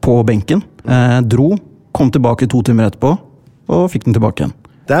utested, på benken, dro, kom tilbake 2 timer etterpå, og fikk den tilbake igjen.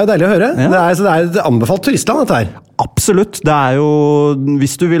 Det jo deilig å høre. Ja. Det et anbefalt turistland, dette her. Absolutt. Det jo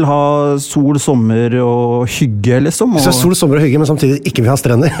hvis du vil ha sol, sommer og hygge, liksom. Hvis du sol, sommer og hygge, men samtidig ikke vil ha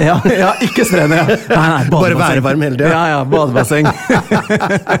strender. Ja, ikke strender, ja. Nei, bare være varm hele tiden. Ja, badebasseng.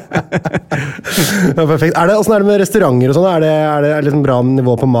 Perfekt. Hvordan det med restauranter og sånn? Det liksom bra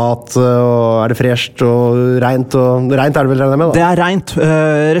nivå på mat, og det fresht og rent? Rent det vel regnet med, da? Det rent.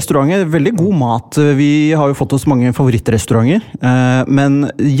 Restauranter, veldig god mat. Vi har jo fått oss mange favorittrestauranter, men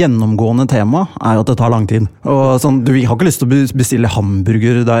gjennomgående tema jo at det tar lang tid. Og sånn, vi har ikke lyst til å bestille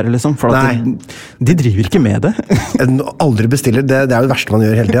hamburger der, liksom, for at de driver ikke med det. Aldri bestiller, det jo det verste man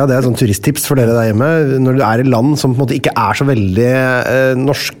gjør hele tiden. Det sånn turisttips for dere der hjemme. Når du i land som på en måte ikke så veldig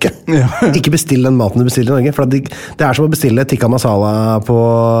norske, ikke bestill den maten du bestiller i Norge, for det som å bestille tikka masala på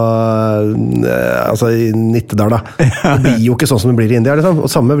altså i Nittedal, da. Det blir jo ikke sånn som det blir i India, liksom. Og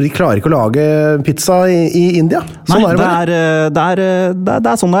samme, de klarer ikke å lage pizza i India. Sånn Nei,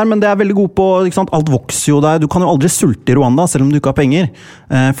 det sånn der, men det veldig god på, ikke sant? Alt vokser jo der. Du kan jo aldri sulte i Rwanda, selv om du ikke har penger.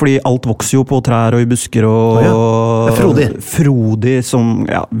 Fordi alt vokser jo på trær og i busker og frodig. Frodig, som,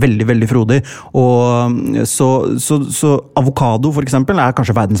 veldig, veldig frodig. Og så avokado, for eksempel,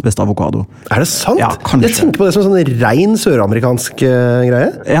 kanskje verdens beste avokado. Det sant? Ja, kanskje. Jeg tenker på det som en sånn ren søramerikansk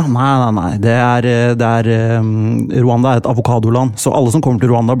greie. Ja, nei. Rwanda et avokadoland, så alle som kommer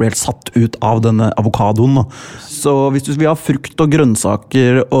til Rwanda blir helt satt ut av denne avokadoen. Så hvis du vil ha frukt og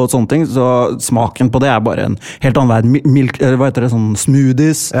grønnsaker og sånne ting, så smaken på det bare en helt annen verden. Hva heter det? Sånn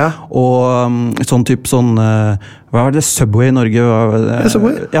smoothies, og sånn typ sånn hva det? Subway i Norge?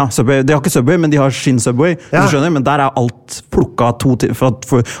 Subway? Ja, Subway. De har ikke Subway, men de har Skin-Subway, du skjønner, men der alt plukket alt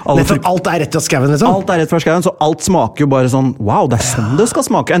rett fra skauen, liksom? Alt rett fra skauen, så alt smaker jo bare sånn, wow, det sånn det skal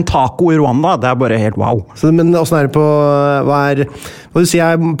smake. En taco i Rwanda, det bare helt wow. Men hvordan det på, hva du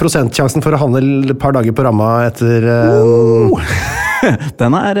sier prosentsjansen for å handle et par dager på ramma etter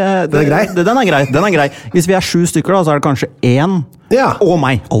Den er grei. Den er grei. Hvis vi 7 stykker da, så det kanskje 1 Ja. Og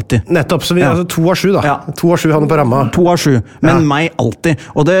meg, alltid. Nettopp, så vi altså 2 av 7 da. Ja. 2 av 7 havner på ramma. 2 av 7, men meg alltid.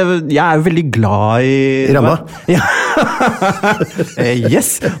 Og jeg er jo veldig glad i ramma? Ja.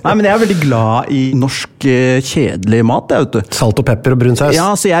 Yes. Nei, men jeg er veldig glad i norsk kjedelig mat, vet du. Salt og pepper og brun saus. Ja,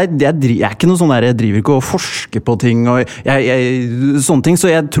 så jeg er ikke noe sånn der, jeg driver ikke og forsker på ting og sånne ting, så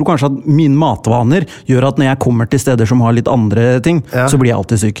jeg tror kanskje at mine matvaner gjør at når jeg kommer til steder som har litt andre ting, så blir jeg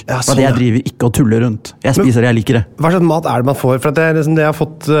alltid syk. Ja, sånn, jeg driver ikke og tuller rundt. Jeg spiser det jeg liker det. Hva slags mat er det man får? For at det jeg har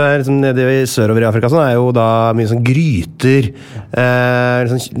fått nede i sørover i Afrika, sånn, er jo da mye sånn gryter,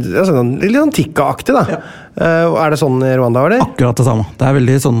 litt sånn tikka-aktig da. Ja. Er det sånn i Rwanda, var det? Akkurat det samme. Det er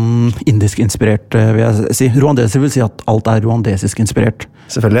veldig sånn indisk-inspirert, vil jeg si. Rwandeser vil si at alt er rwandesisk-inspirert.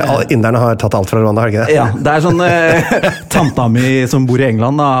 Selvfølgelig. Inderne har tatt alt fra Rwanda, har ikke det? Ja, det er sånn tanta mi som bor i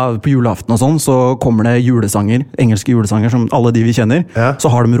England, da, på julaften og sånn, så kommer det julesanger, engelske julesanger, som alle de vi kjenner,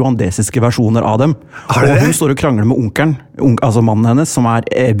 så har de rwandesiske versjoner av dem. Og hun står og krangler med onkelen, altså mannen hennes, som er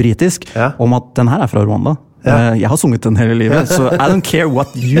britisk, om at den her er fra Rwanda. Jeg har sunget den hele livet, så I don't care what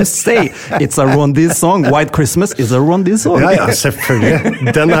you say. It's a Rwandese song. White Christmas is a Rwandese song. Ja,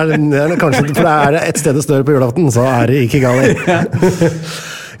 selvfølgelig. Den er kanskje, for det er et sted det står på julaften, så er det ikke galt.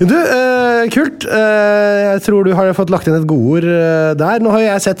 Du, kult. Jeg tror du har fått lagt inn et godord der. Nå har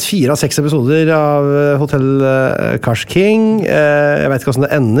jeg sett 4 av 6 episoder av Hotel Kash King. Jeg vet ikke hvordan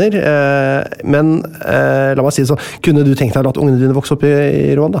det ender, men la meg si det sånn. Kunne du tenkt deg å la ungene dine vokse opp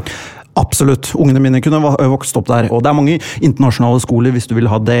i Rwanda? Absolutt. Ungene mine kunne vokst opp der. Og det er mange internasjonale skoler hvis du vil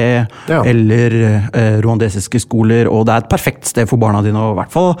ha det, eller rwandesiske skoler, og det er et perfekt sted for barna dine å i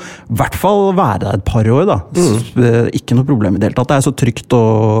hvert fall være der et par år. Da. Ikke noe problem i det hele tatt. Det er så trygt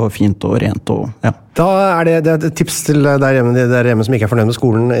og fint og rent. Og, ja. Da er det et tips til der hjemme som ikke er fornøyd med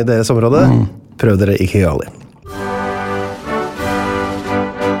skolen i deres område. Prøv dere i Kigali.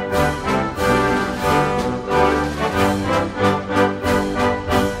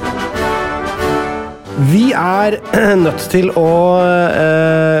 Vi er nødt til å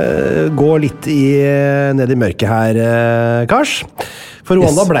gå litt ned i mørket her, Kars. For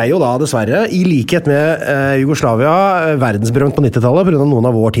Rwanda ble jo da dessverre, i likhet med Jugoslavia, verdensberømt på 90-tallet på grunn av noen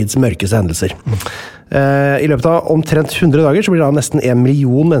av vår tids mørkeste hendelser. I løpet av omtrent 100 dager så blir da nesten 1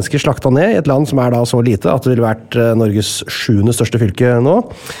 million mennesker slakta ned i et land som er da så lite at det ville vært Norges 7. største fylke nå.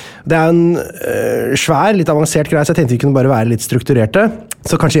 Det er en svær, litt avansert greie, så jeg tenkte vi kunne bare være litt strukturerte.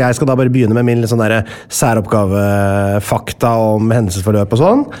 Så kanskje jeg skal da bare begynne med min litt sånn der særoppgave-fakta om hendelsesforløp og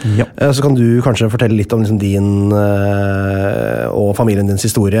sånn. Ja. Så kan du kanskje fortelle litt om liksom din og familien dins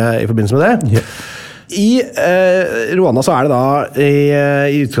historie i forbindelse med det. Ja. I Rwanda så er det da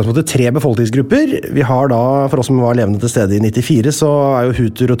i utgangspunktet 3 befolkningsgrupper. Vi har da, for oss som var levende til stede i 94, så er jo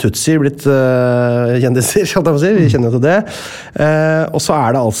Hutuer og Tutsier blitt kjendiser, skal jeg si. Vi kjenner jo til det. Og så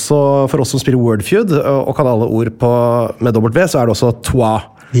er det altså, for oss som spiller Wordfeud, og kan alle ord med W, så er det også Twa.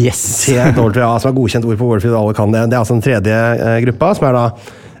 Yes. TWA, som er godkjent ord på Wordfeud, alle kan det. Det er altså den 3. gruppa, som er da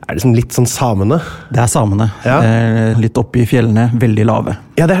liksom litt sånn samene. Det er samene. Ja. Litt oppe i fjellene, veldig lave.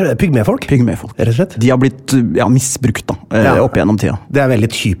 Ja, det er pygmefolk. Pygmefolk. Rett og slett. De har blitt misbrukt da, opp gjennom tida. Det er veldig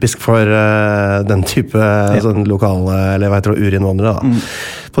typisk for den type sånn lokale, eller hva heter det, urinnvandrere da.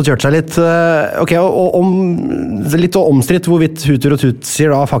 Fått kjørt seg litt. Ok, litt omstridt hvorvidt Hutuer og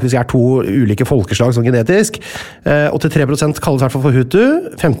Tutsier da faktisk er 2 ulike folkeslag sånn genetisk. 83% kalles i hvert fall for Hutu,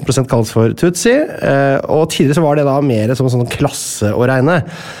 15% kalles for Tutsi, og tidligere så var det da mer som en sånn klasse å regne.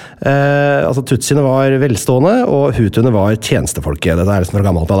 Altså Tutsiene var velstående, og Hutuene var tjenestefolket. Dette er liksom fra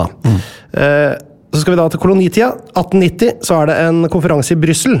gammelt av da. Så skal vi da til kolonitida. 1890 så er det en konferanse i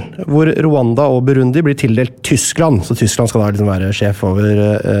Brussel, hvor Rwanda og Burundi blir tildelt Tyskland. Så Tyskland skal da liksom være sjef over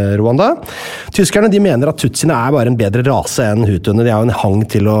Rwanda. Tyskerne de mener at tutsiene er bare en bedre rase enn hutuene. De har jo en hang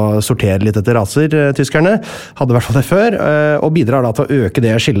til å sortere litt etter raser, tyskerne. Hadde i hvert fall det før, og bidrar da til å øke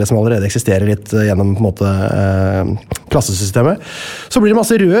det skillet som allerede eksisterer litt gjennom på en måte klassesystemet. Så blir det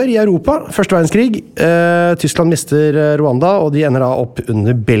masse rør i Europa. Første verdenskrig. Tyskland mister Rwanda, og de ender da opp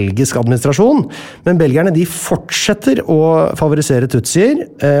under belgisk administrasjon. Men belgierne de fortsetter å favorisere tutsier,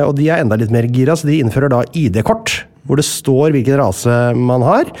 og de er enda litt mer gira, så de innfører da ID-kort, hvor det står hvilken rase man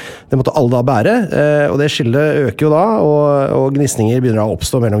har. Det måtte alle da bære, og det skillet øker jo da, og gnisninger begynner å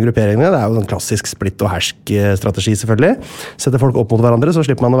oppstå mellom grupperingene. Det er jo en klassisk splitt og hersk-strategi selvfølgelig. Setter folk opp mot hverandre, så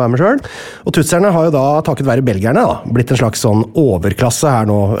slipper man å være med selv. Og tutsierne har jo da, takket være belgierne, da, blitt en slags sånn overklasse her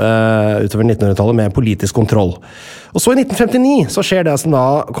nå, utover 1900-tallet, med politisk kontroll. Og så i 1959 så skjer det som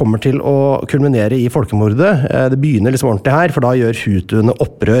da kommer til å kulminere i folkemordet. Det begynner liksom ordentlig her, for da gjør hutuene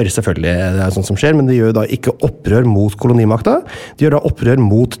opprør, selvfølgelig, det er sånt som skjer, men de gjør da ikke opprør mot kolonimakta. De gjør da opprør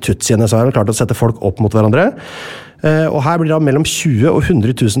mot tutsiene, så har de klart å sette folk opp mot hverandre. Og her blir da mellom 20 og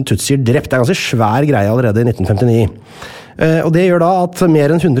 100 000 tutsier drept. Det er en ganske svær greie allerede i 1959. Og det gjør da at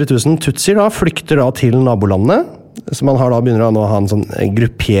mer enn 100 000 tutsier da flykter da til nabolandene, så man har da begynner da nå å ha en sånn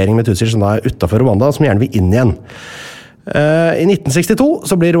gruppering med tutsier som da utenfor Rwanda, som gjerne vil inn igjen. I 1962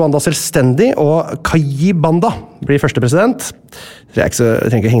 så blir Rwanda selvstendig, og Kayibanda blir første president. Jeg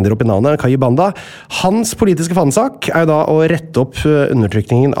trenger ikke henge dere opp i navnet. Kayibanda. Hans politiske fanesak jo da å rette opp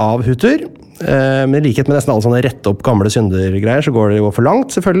undertrykkingen av hutur. Men i likhet med nesten alle sånne rette opp gamle syndergreier, så går det jo for langt,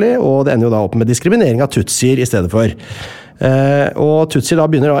 selvfølgelig, og det ender jo da opp med diskriminering av tutsier i stedet for. Og tutsier da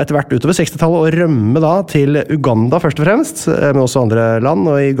begynner da etter hvert utover 60-tallet å rømme da til Uganda først og fremst, men også andre land,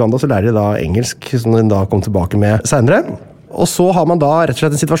 og i Uganda så lærer de da engelsk, som de da kom tilbake med senere. Og så har man da rett og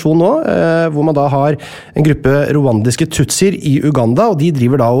slett en situasjon nå, hvor man da har en gruppe rwandiske tutsier i Uganda, og de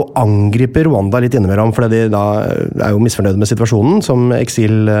driver da og angriper Rwanda litt innimellom, fordi de da jo misfornøyde med situasjonen som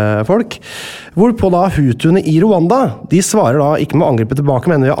eksilfolk. Hvorpå da hutuene i Rwanda, de svarer da ikke med å angripe tilbake,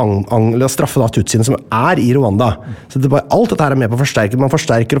 men ved å straffe da tutsiene som i Rwanda. Så det bare, alt dette her med på å forsterke, man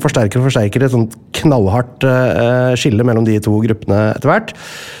forsterker et sånt knallhardt skille mellom de to gruppene etter hvert.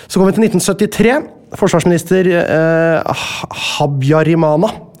 Så kommer vi til 1973, forsvarsminister Habyarimana,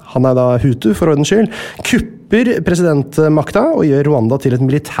 han da hutu for ordens skyld, kupper presidentmakta og gjør Rwanda til et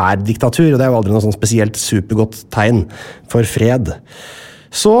militærdiktatur, og det jo aldri noe sånn spesielt supergodt tegn for fred.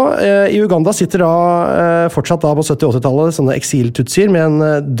 Så i Uganda sitter da fortsatt da på 70-80-tallet sånne eksiltutsier med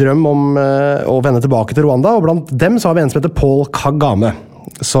en drøm om å vende tilbake til Rwanda, og blant dem så har vi en som heter Paul Kagame,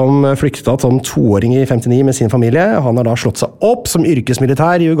 som flyktet som 2-åring i 59 med sin familie. Han har da slått seg opp som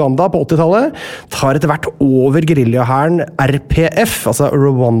yrkesmilitær i Uganda på 80-tallet, tar etter hvert over guerillahæren RPF, altså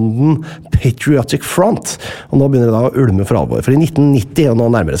Rwandan Patriotic Front, og nå begynner det da å ulme for alvor. For i 1990, og nå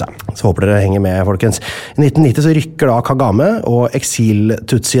nærmer det seg, så håper dere henger med, folkens. I 1990 så rykker da Kagame og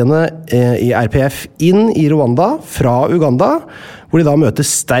eksiltutsiene i RPF inn i Rwanda fra Uganda, hvor de da møter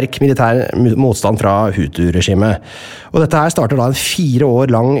sterk militær motstand fra Hutu-regimet. Og dette her starter da en 4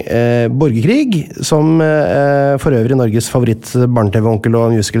 år lang borgerkrig, som for øvrig Norges favoritt-barne-TV-onkel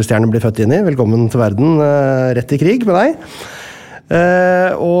og musicalstjerne blir født inn i. Velkommen til verden, rett i krig med deg.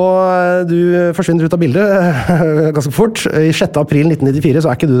 Og du forsvinner ut av bildet ganske fort. I 6. april 1994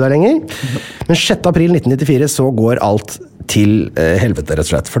 så ikke du der lenger. Men 6. april 1994 så går alt til helvete, rett og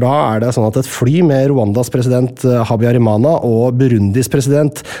slett. For da det sånn at et fly med Rwandas president Habyarimana og Burundis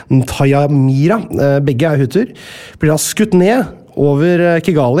president Ntayamira, begge hutur, blir da skutt ned over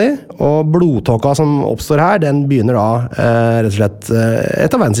Kigali, og blodtåka som oppstår her, den begynner da rett og slett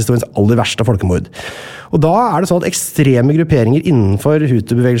et av verdenshistoriens aller verste folkemord. Og da det sånn at ekstreme grupperinger innenfor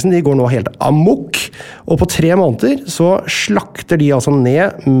Hutu-bevegelsen, de går nå helt amok, og på 3 måneder så slakter de altså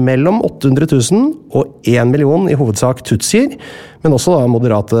ned mellom 800 000 og 1 million i hovedsak tutsier, men også da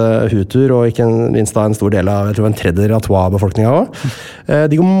moderate hutuer, og ikke minst da en stor del av, jeg tror en tredjedel av Twa-befolkningen også.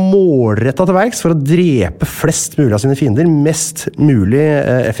 De går målrettet til verks for å drepe flest mulig av sine fiender, mest mulig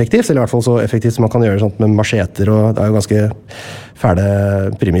effektivt, eller i hvert fall så effektivt som man kan gjøre sånt med macheter, og det jo ganske fæle,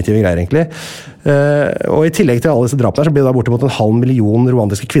 primitive greier egentlig. Og i tillegg til alle disse drapene så blir det da bortimot 500,000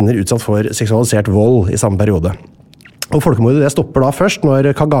 rwandiske kvinner utsatt for seksualisert vold i samme periode. Og folkemordet det stopper da først når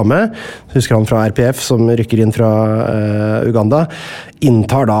Kagame, husker han fra RPF som rykker inn fra Uganda,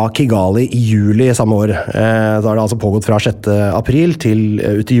 inntar da Kigali i juli samme år. Da det altså pågått fra 6. april til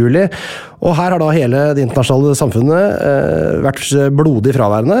ut i juli. Og her har da hele det internasjonale samfunnet vært blodig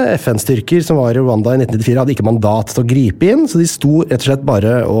fraværende. FN-styrker som var i Rwanda i 1994 hadde ikke mandat til å gripe inn, så de sto rett og slett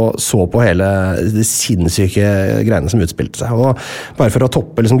bare og så på hele de sinnssyke greiene som utspilte seg. Og bare for å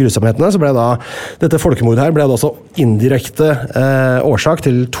toppe liksom grusomhetene, så ble da dette folkemordet her ble da også indirekte årsak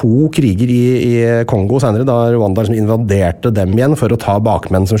til 2 kriger i Kongo senere, da Rwanda liksom invaderte dem igjen for å ta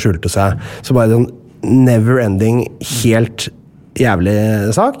bakmenn som skjulte seg. Så bare en never-ending, helt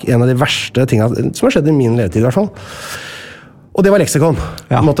jævlig sak. En av de verste tingene som har skjedd i min levetid i hvert fall. Og det var leksikon,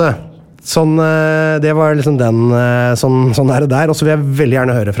 på en måte. Sånn, det var liksom den, sånn det der. Og så vil jeg veldig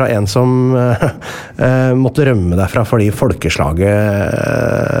gjerne høre fra en som måtte rømme derfra fordi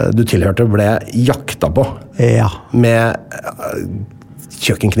folkeslaget du tilhørte ble jakta på. Ja. Med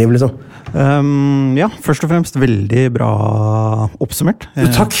kjøkkenkniv, liksom. Ja, først og fremst veldig bra oppsummert.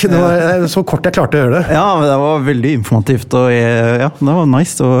 Takk, det var så kort jeg klarte å gjøre det. Ja, men det var veldig informativt, og ja, det var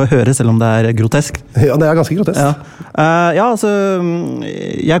nice å høre, selv om det grotesk. Ja, det ganske grotesk. Ja, altså,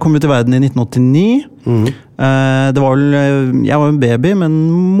 jeg kom jo til verden i 1989. Det var vel, jeg var en baby, men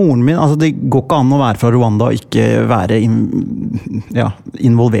moren min, altså det går ikke an å være fra Rwanda og ikke være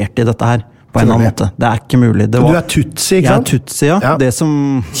involvert i dette her. På en annen måte. Det ikke mulig. Du tutsi, ikke sant? Jeg tutsi, ja. Det som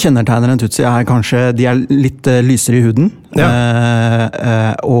kjennetegner en tutsi kanskje, de litt lysere i huden.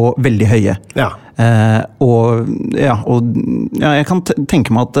 og veldig høye. Ja. Jeg kan tenke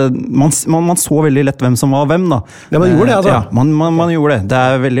meg at man så veldig lett hvem som var hvem da. Ja, man gjorde det altså. Ja, man gjorde det. Det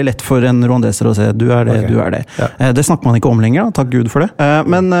er veldig lett for en rwandeser å se, du er det, du er det. Ja. Det snakker man ikke om lenger, da. Takk Gud for det.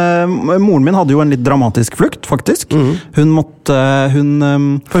 Men moren min hadde jo en litt dramatisk flukt, faktisk. For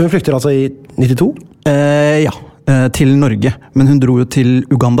hun flykter altså i 92? Til Norge. Men hun dro jo til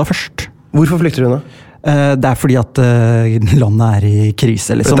Uganda først. Hvorfor flykter hun da? Det er fordi at landet er i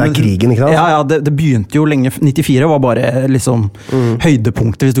krise, liksom. Det er krigen, ikke sant? Ja, det begynte jo lenge. 94 var bare liksom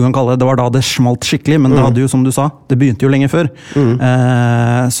høydepunktet, hvis du kan kalle det. Det var da det smalt skikkelig, men det hadde jo, som du sa, det begynte jo lenge før.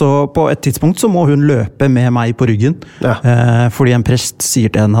 Så på et tidspunkt så må hun løpe med meg på ryggen, fordi en prest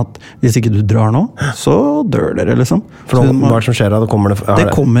sier til henne at hvis ikke du drar nå, så dør dere, liksom. For hva er det som skjer da? Det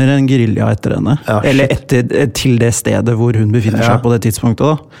kommer en guerilla etter henne. Eller til det stedet hvor hun befinner seg på det tidspunktet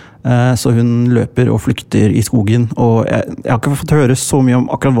da. Så hun løper og flykter i skogen, og jeg har ikke fått høre så mye om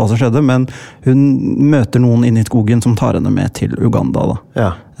akkurat hva som skjedde, men hun møter noen inne i skogen som tar henne med til Uganda da.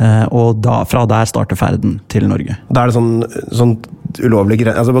 Ja. Og fra der starter ferden til Norge. Da er det sånn ulovlig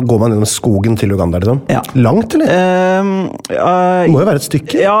grense, altså går man gjennom skogen til Uganda liksom? Ja. Langt, eller? Det må jo være et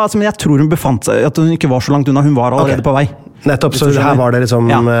stykke. Ja, altså, men jeg tror hun befant seg, at hun ikke var så langt unna, hun var allerede på vei. Nettopp, så her var det liksom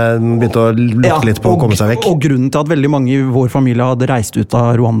begynte å lukke litt på å komme seg vekk. Og grunnen til at veldig mange i vår familie hadde reist ut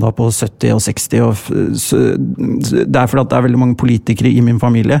av Rwanda på 70 og 60, det er fordi at det er veldig mange politikere i min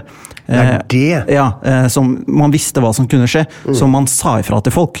familie. Som man visste hva som kunne skje, så man sa ifra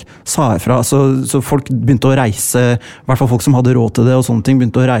til folk. Så folk begynte å reise, i hvert fall folk som hadde råd til det og sånne ting,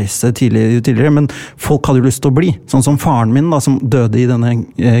 begynte å reise tidligere, men folk hadde jo lyst til å bli. Sånn som faren min da, som døde i denne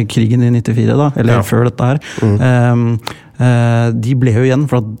krigen i 94 da, eller før dette her. De ble jo igjen,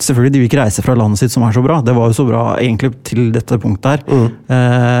 for at selvfølgelig de vil ikke reise fra landet sitt som er så bra. Det var jo så bra egentlig til dette punktet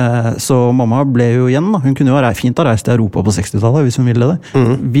her. Så mamma ble jo igjen da. Hun kunne jo fint ha reist til Europa på 60-tallet hvis hun ville det.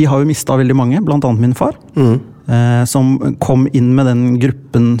 Vi har jo mistet veldig mange, blant annet min far. Som kom inn med den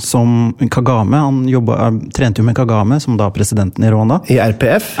gruppen som Kagame, han trente jo med Kagame, som da presidenten i Rwanda. I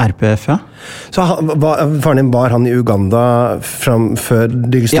RPF? RPF, ja. Så faren din var han i Uganda før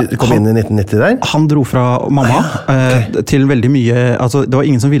de kom inn i 1990 der? Han dro fra mamma til veldig mye, altså det var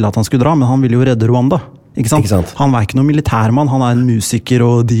ingen som ville at han skulle dra, men han ville jo redde Rwanda. Ikke sant? Han var ikke noen militærmann, han er en musiker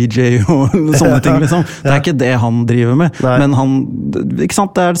og DJ og sånne ting liksom. Det er ikke det han driver med. Nei. Men han, ikke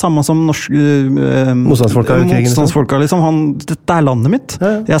sant, det er det samme som norsk motstandsfolka liksom. Dette er landet mitt.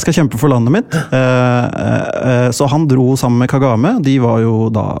 Jeg skal kjempe for landet mitt. Så han dro sammen med Kagame. De var jo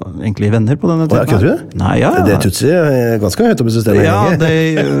da egentlig venner på denne tiden. Kødder du? Nei, Det er Tutsi ganske høyt opp i systemet. Ja,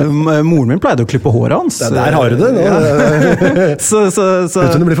 moren min pleide å klippe håret hans. Der har du det.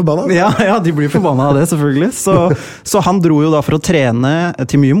 Guttene blir forbanna. Ja, de blir forbanna av det, selvfølgelig. Så han dro jo da for å trene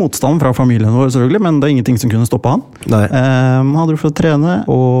til mye motstand fra familien vår, selvfølgelig, men det er ingenting som kunne stoppe han. Han dro for å trene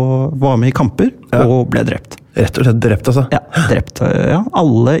og var med i kamper og ble drept. Rett og slett drept, altså? Ja, drept. Ja.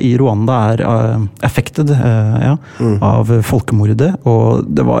 Alle i Rwanda er affected av folkemordet, og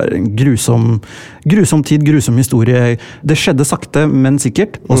det var en grusom tid, grusom historie. Det skjedde sakte, men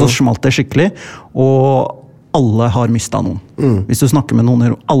sikkert, og så smalt det skikkelig, og alle har mistet noen. Hvis du snakker med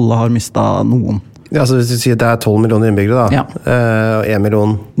noen, alle har mistet noen. Ja, altså hvis du sier at det er 12 millioner innbyggere da, og 1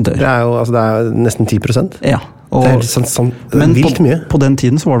 million, det er jo det er nesten 10%. Ja. Og, det er vilt mye. På den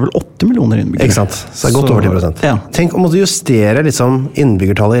tiden så var det vel 8 millioner innbyggere. Ikke sant? Så det er godt over 10%. Ja. Tenk om du justere liksom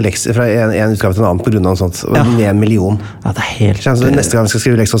innbyggertallet i lekser fra en utgave til en annen på grunn av noe sånt, med 1 million. Ja, det er helt... Neste gang vi skal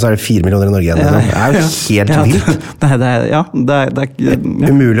skrive lekser, så er det 4 millioner i Norge igjen. Det er jo helt vilt. Det er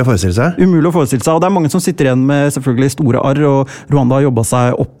umulig å forestille seg. Umulig å forestille seg, og det er mange som sitter igjen med selvfølgelig store arr, og Rwanda har jobbet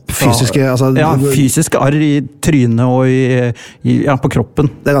seg opp fra... Fysiske arr i trynet og på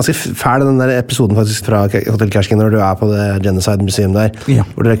kroppen. Det er ganske fæl den der episoden faktisk fra Hotel Kersken når du er på det Genocide Museum der,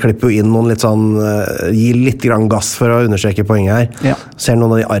 hvor dere klipper jo inn noen litt sånn, gir litt grann gass for å understreke poenget her. Ser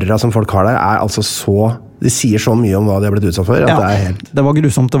noen av de arra som folk har der, er altså så... De sier så mye om hva de har blitt utsatt for, at det er helt... Det var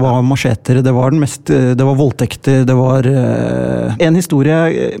grusomt, det var macheter, det var voldtekter, det var... En historie,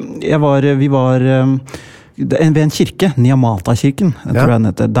 vi var... ved en kirke, Nyamata-kirken, tror jeg den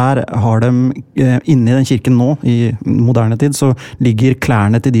heter. Der har de, inne i den kirken nå, i moderne tid, så ligger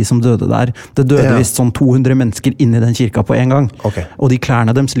klærne til de som døde der. Det døde visst sånn 200 mennesker inne i den kirka på en gang. Og de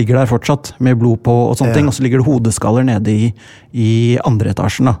klærne deres ligger der fortsatt, med blod på og sånne ting. Og så ligger det hodeskaller nede i andre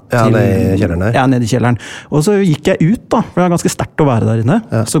etasjen da. Nede i kjelleren der. Ja, nede i kjelleren. Og så gikk jeg ut da, for det er ganske sterkt å være der inne.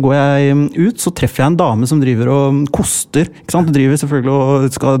 Så går jeg ut, så treffer jeg en dame som driver og koster, ikke sant? Du driver selvfølgelig og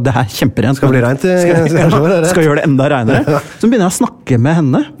det er kjemperent. Skal bli rent skal gjøre det enda renere. Så begynner jeg å snakke med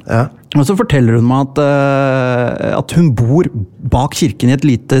henne. Og så forteller hun meg at hun bor bak kirken i et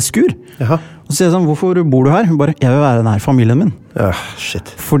lite skur. Jaha. Og så sier jeg sånn, hvorfor bor du her? Hun bare, jeg vil være nær familien min. Shit.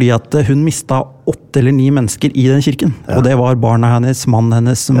 Fordi at hun mistet 8 eller 9 mennesker i den kirken. Og det var barna hennes, mannen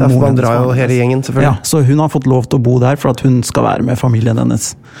hennes, moren hennes. Ja, for man drar jo hele gjengen, selvfølgelig. Ja, så hun har fått lov til å bo der for at hun skal være med familien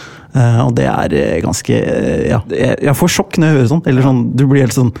hennes. Og det ganske, jeg får sjokk når jeg hører sånn, eller sånn, du blir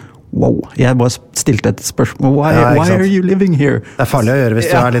helt sånn, wow, jeg bare stilte et spørsmål, why are you living here? Det farlig å gjøre hvis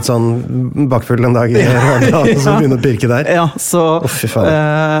du litt sånn bakfull en dag i Rwanda, og så begynner å pirke der. Ja, så... fy faen.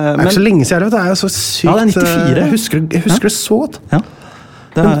 Det ikke så lenge siden, det jo så sykt... Ja, det 94. Jeg husker det så godt. Ja.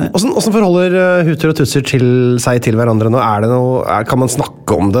 Hvordan forholder hutter og tusser seg til hverandre nå? Det noe, kan man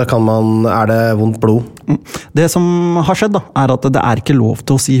snakke om det? Det vondt blod? Det som har skjedd da, at det ikke lov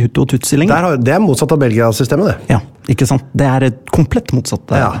til å si hutt og tutsi lenger. Det motsatt av Belgia-systemet, det. Ja, ikke sant? Det et komplett motsatt.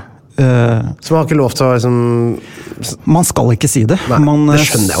 Ja. Så man har ikke lov til å liksom... Man skal ikke si det. Nei, det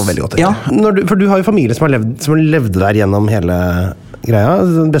skjønner jeg jo veldig godt. Ja. For du har jo familie som levde der gjennom hele greia.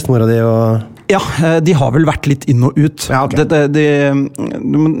 Bestemora di og... Ja, de har vel vært litt inn og ut. Ja, okay.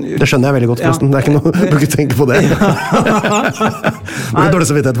 Det skjønner jeg veldig godt, forresten. Det ikke noe, du bør ikke tenke på det. Du har dårlig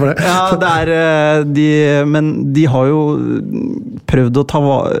samvittighet for det. Ja, men de har jo prøvd å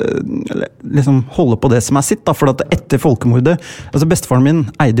liksom holde på det som sitt, da, for at etter folkemordet, altså bestefaren min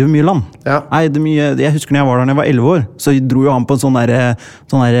eide jo mye land. Ja. Jeg husker når jeg var der da jeg var 11 år, så dro jo han på en sånn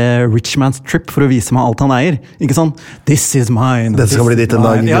der rich man's trip for å vise meg alt han eier. Ikke sånn, this is mine. Dette skal bli ditt en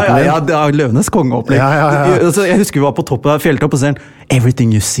dag. Ja, det løvenes kongeopplegg. Ja. Altså, jeg husker vi var på toppen av fjelltopp og sier everything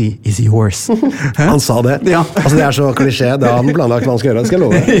you see is yours. Han sa det. Ja. Altså, det så klisjé. Da hadde han planlagt hva han skal gjøre. Det skal jeg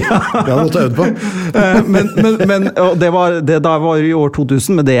love. Ja. Det hadde han måttet øve på. Men det var i år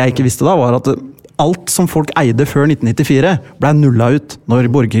 2000, men det jeg ikke visste da, var at alt som folk eide før 1994 ble nullet ut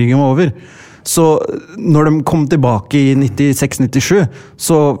når borgerkrigen var over. Så når de kom tilbake i 96-97,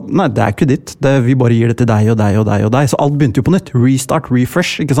 så nei, det ikke ditt. Vi bare gir det til deg og deg og deg og deg. Så alt begynte jo på nytt. Restart,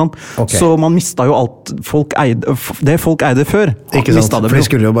 refresh, ikke sant? Okay. Så man mistet jo alt det folk eide før. Ikke sant, for de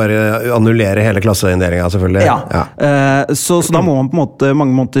skulle jo bare annullere hele klasseinndelingen, selvfølgelig. Ja. Så da må man på en måte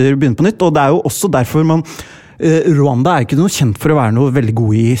mange måneder begynne på nytt, og det jo også derfor Rwanda ikke noe kjent for å være noe veldig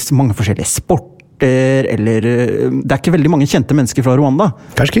god i mange forskjellige sport. Eller det ikke veldig mange kjente mennesker fra Rwanda.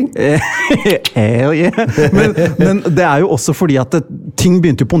 Kanskje King? Hell yeah. Men det jo også fordi at ting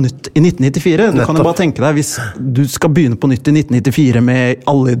begynte jo på nytt i 1994. Du kan jo bare tenke deg hvis du skal begynne på nytt i 1994 med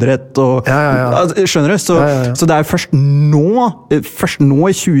allidrett og skjønner du? Så det først nå i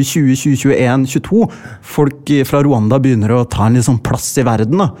 2020, 2021, 2022 folk fra Rwanda begynner å ta en litt sånn plass i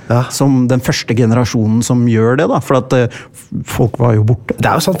verden da, som den første generasjonen som gjør det da, for at folk var jo borte. Det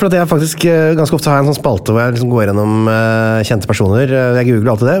jo sant, for at jeg faktisk ganske ofte har en sånn spalte hvor jeg liksom går gjennom kjente personer. Jeg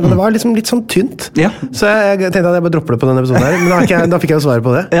googler alt det, men det var liksom litt sånn tynt. Ja. Så jeg tenkte at jeg bare dropper det på denne episoden her, men da fikk jeg jo svaret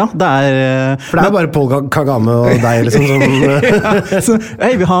på det. Ja, det For det bare Paul Kagame og deg, liksom. Som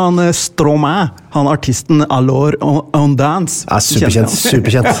vi har han Stromae, han artisten Allure on Dance. Ja,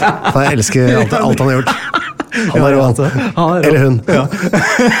 superkjent. Jeg elsker alt han har gjort. Han rå. Eller hun. Ja.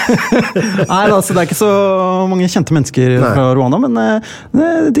 Nei, altså, det ikke så mange kjente mennesker fra Rwanda, men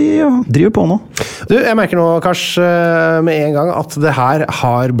de driver på nå. Du, jeg merker nå, Kars, med en gang at det her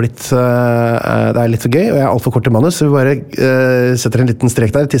har blitt det litt for gøy, og jeg alt for kort til manus, så vi bare setter en liten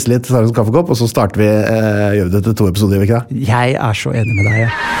strek der, tisser litt, tar en kaffekopp, og så starter vi, gjør vi det til 2 episoder, ikke da? Jeg så enig med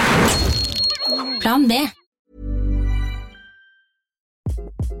deg. Plan B.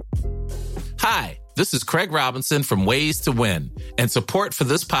 Hi, this is Craig Robinson from Ways to Win, and support for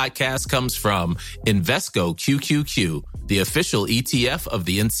this podcast comes from Invesco QQQ, the official ETF of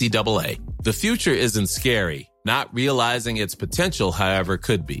the NCAA. The future isn't scary. Not realizing its potential, however,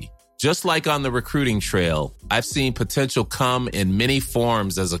 could be. Just like on the recruiting trail, I've seen potential come in many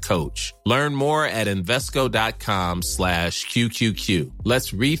forms as a coach. Learn more at Invesco.com/QQQ.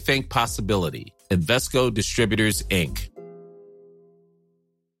 Let's rethink possibility. Invesco Distributors, Inc.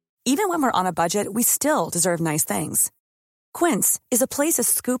 Even when we're on a budget, we still deserve nice things. Quince is a place to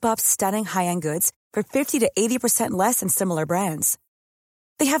scoop up stunning high-end goods for 50 to 80% less than similar brands.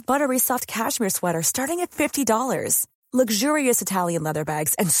 They have buttery soft cashmere sweaters starting at $50, luxurious Italian leather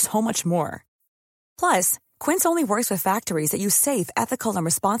bags, and so much more. Plus, Quince only works with factories that use safe, ethical, and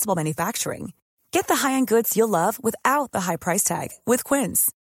responsible manufacturing. Get the high-end goods you'll love without the high price tag with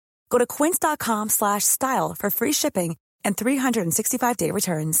Quince. Go to quince.com/style for free shipping and 365-day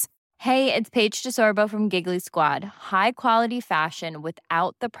returns. Hey, it's Paige DeSorbo from Giggly Squad. High quality fashion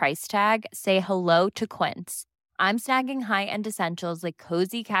without the price tag. Say hello to Quince. I'm snagging high-end essentials like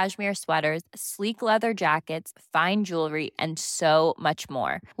cozy cashmere sweaters, sleek leather jackets, fine jewelry, and so much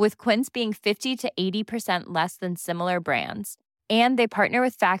more. With Quince being 50 to 80% less than similar brands. And they partner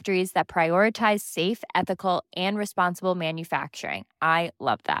with factories that prioritize safe, ethical, and responsible manufacturing. I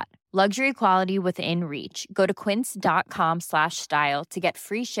love that. Luxury quality within reach. Go to quince.com/style to get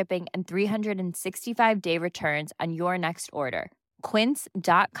free shipping and 365-day returns on your next order.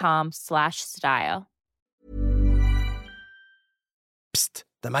 Quince.com/style. Psst,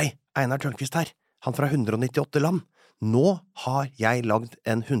 det meg, Einar Tørnquist her, han fra 198 land. Nå har jeg lagd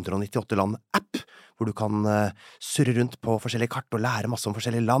en 198 land-app, hvor du kan surre rundt på forskjellige kart og lære masse om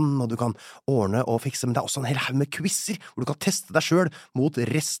forskjellige land, og du kan ordne og fikse, men det også en hel haug med quizzer, hvor du kan teste deg selv mot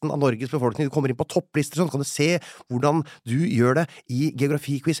resten av Norges befolkning. Du kommer inn på topplister, sånn kan du se hvordan du gjør det i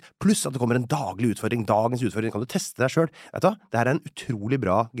geografiquiz, pluss at det kommer en daglig utfordring. Dagens utfordring kan du teste deg selv. Vet du, det er en utrolig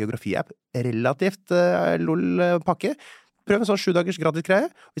bra geografi-app, relativt lol-pakke. Prøv en sånn 7 dagers gratis greie.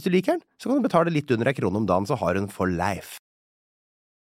 Hvis du liker den, så kan du betale litt under 1 krone om dagen, så har du den for life.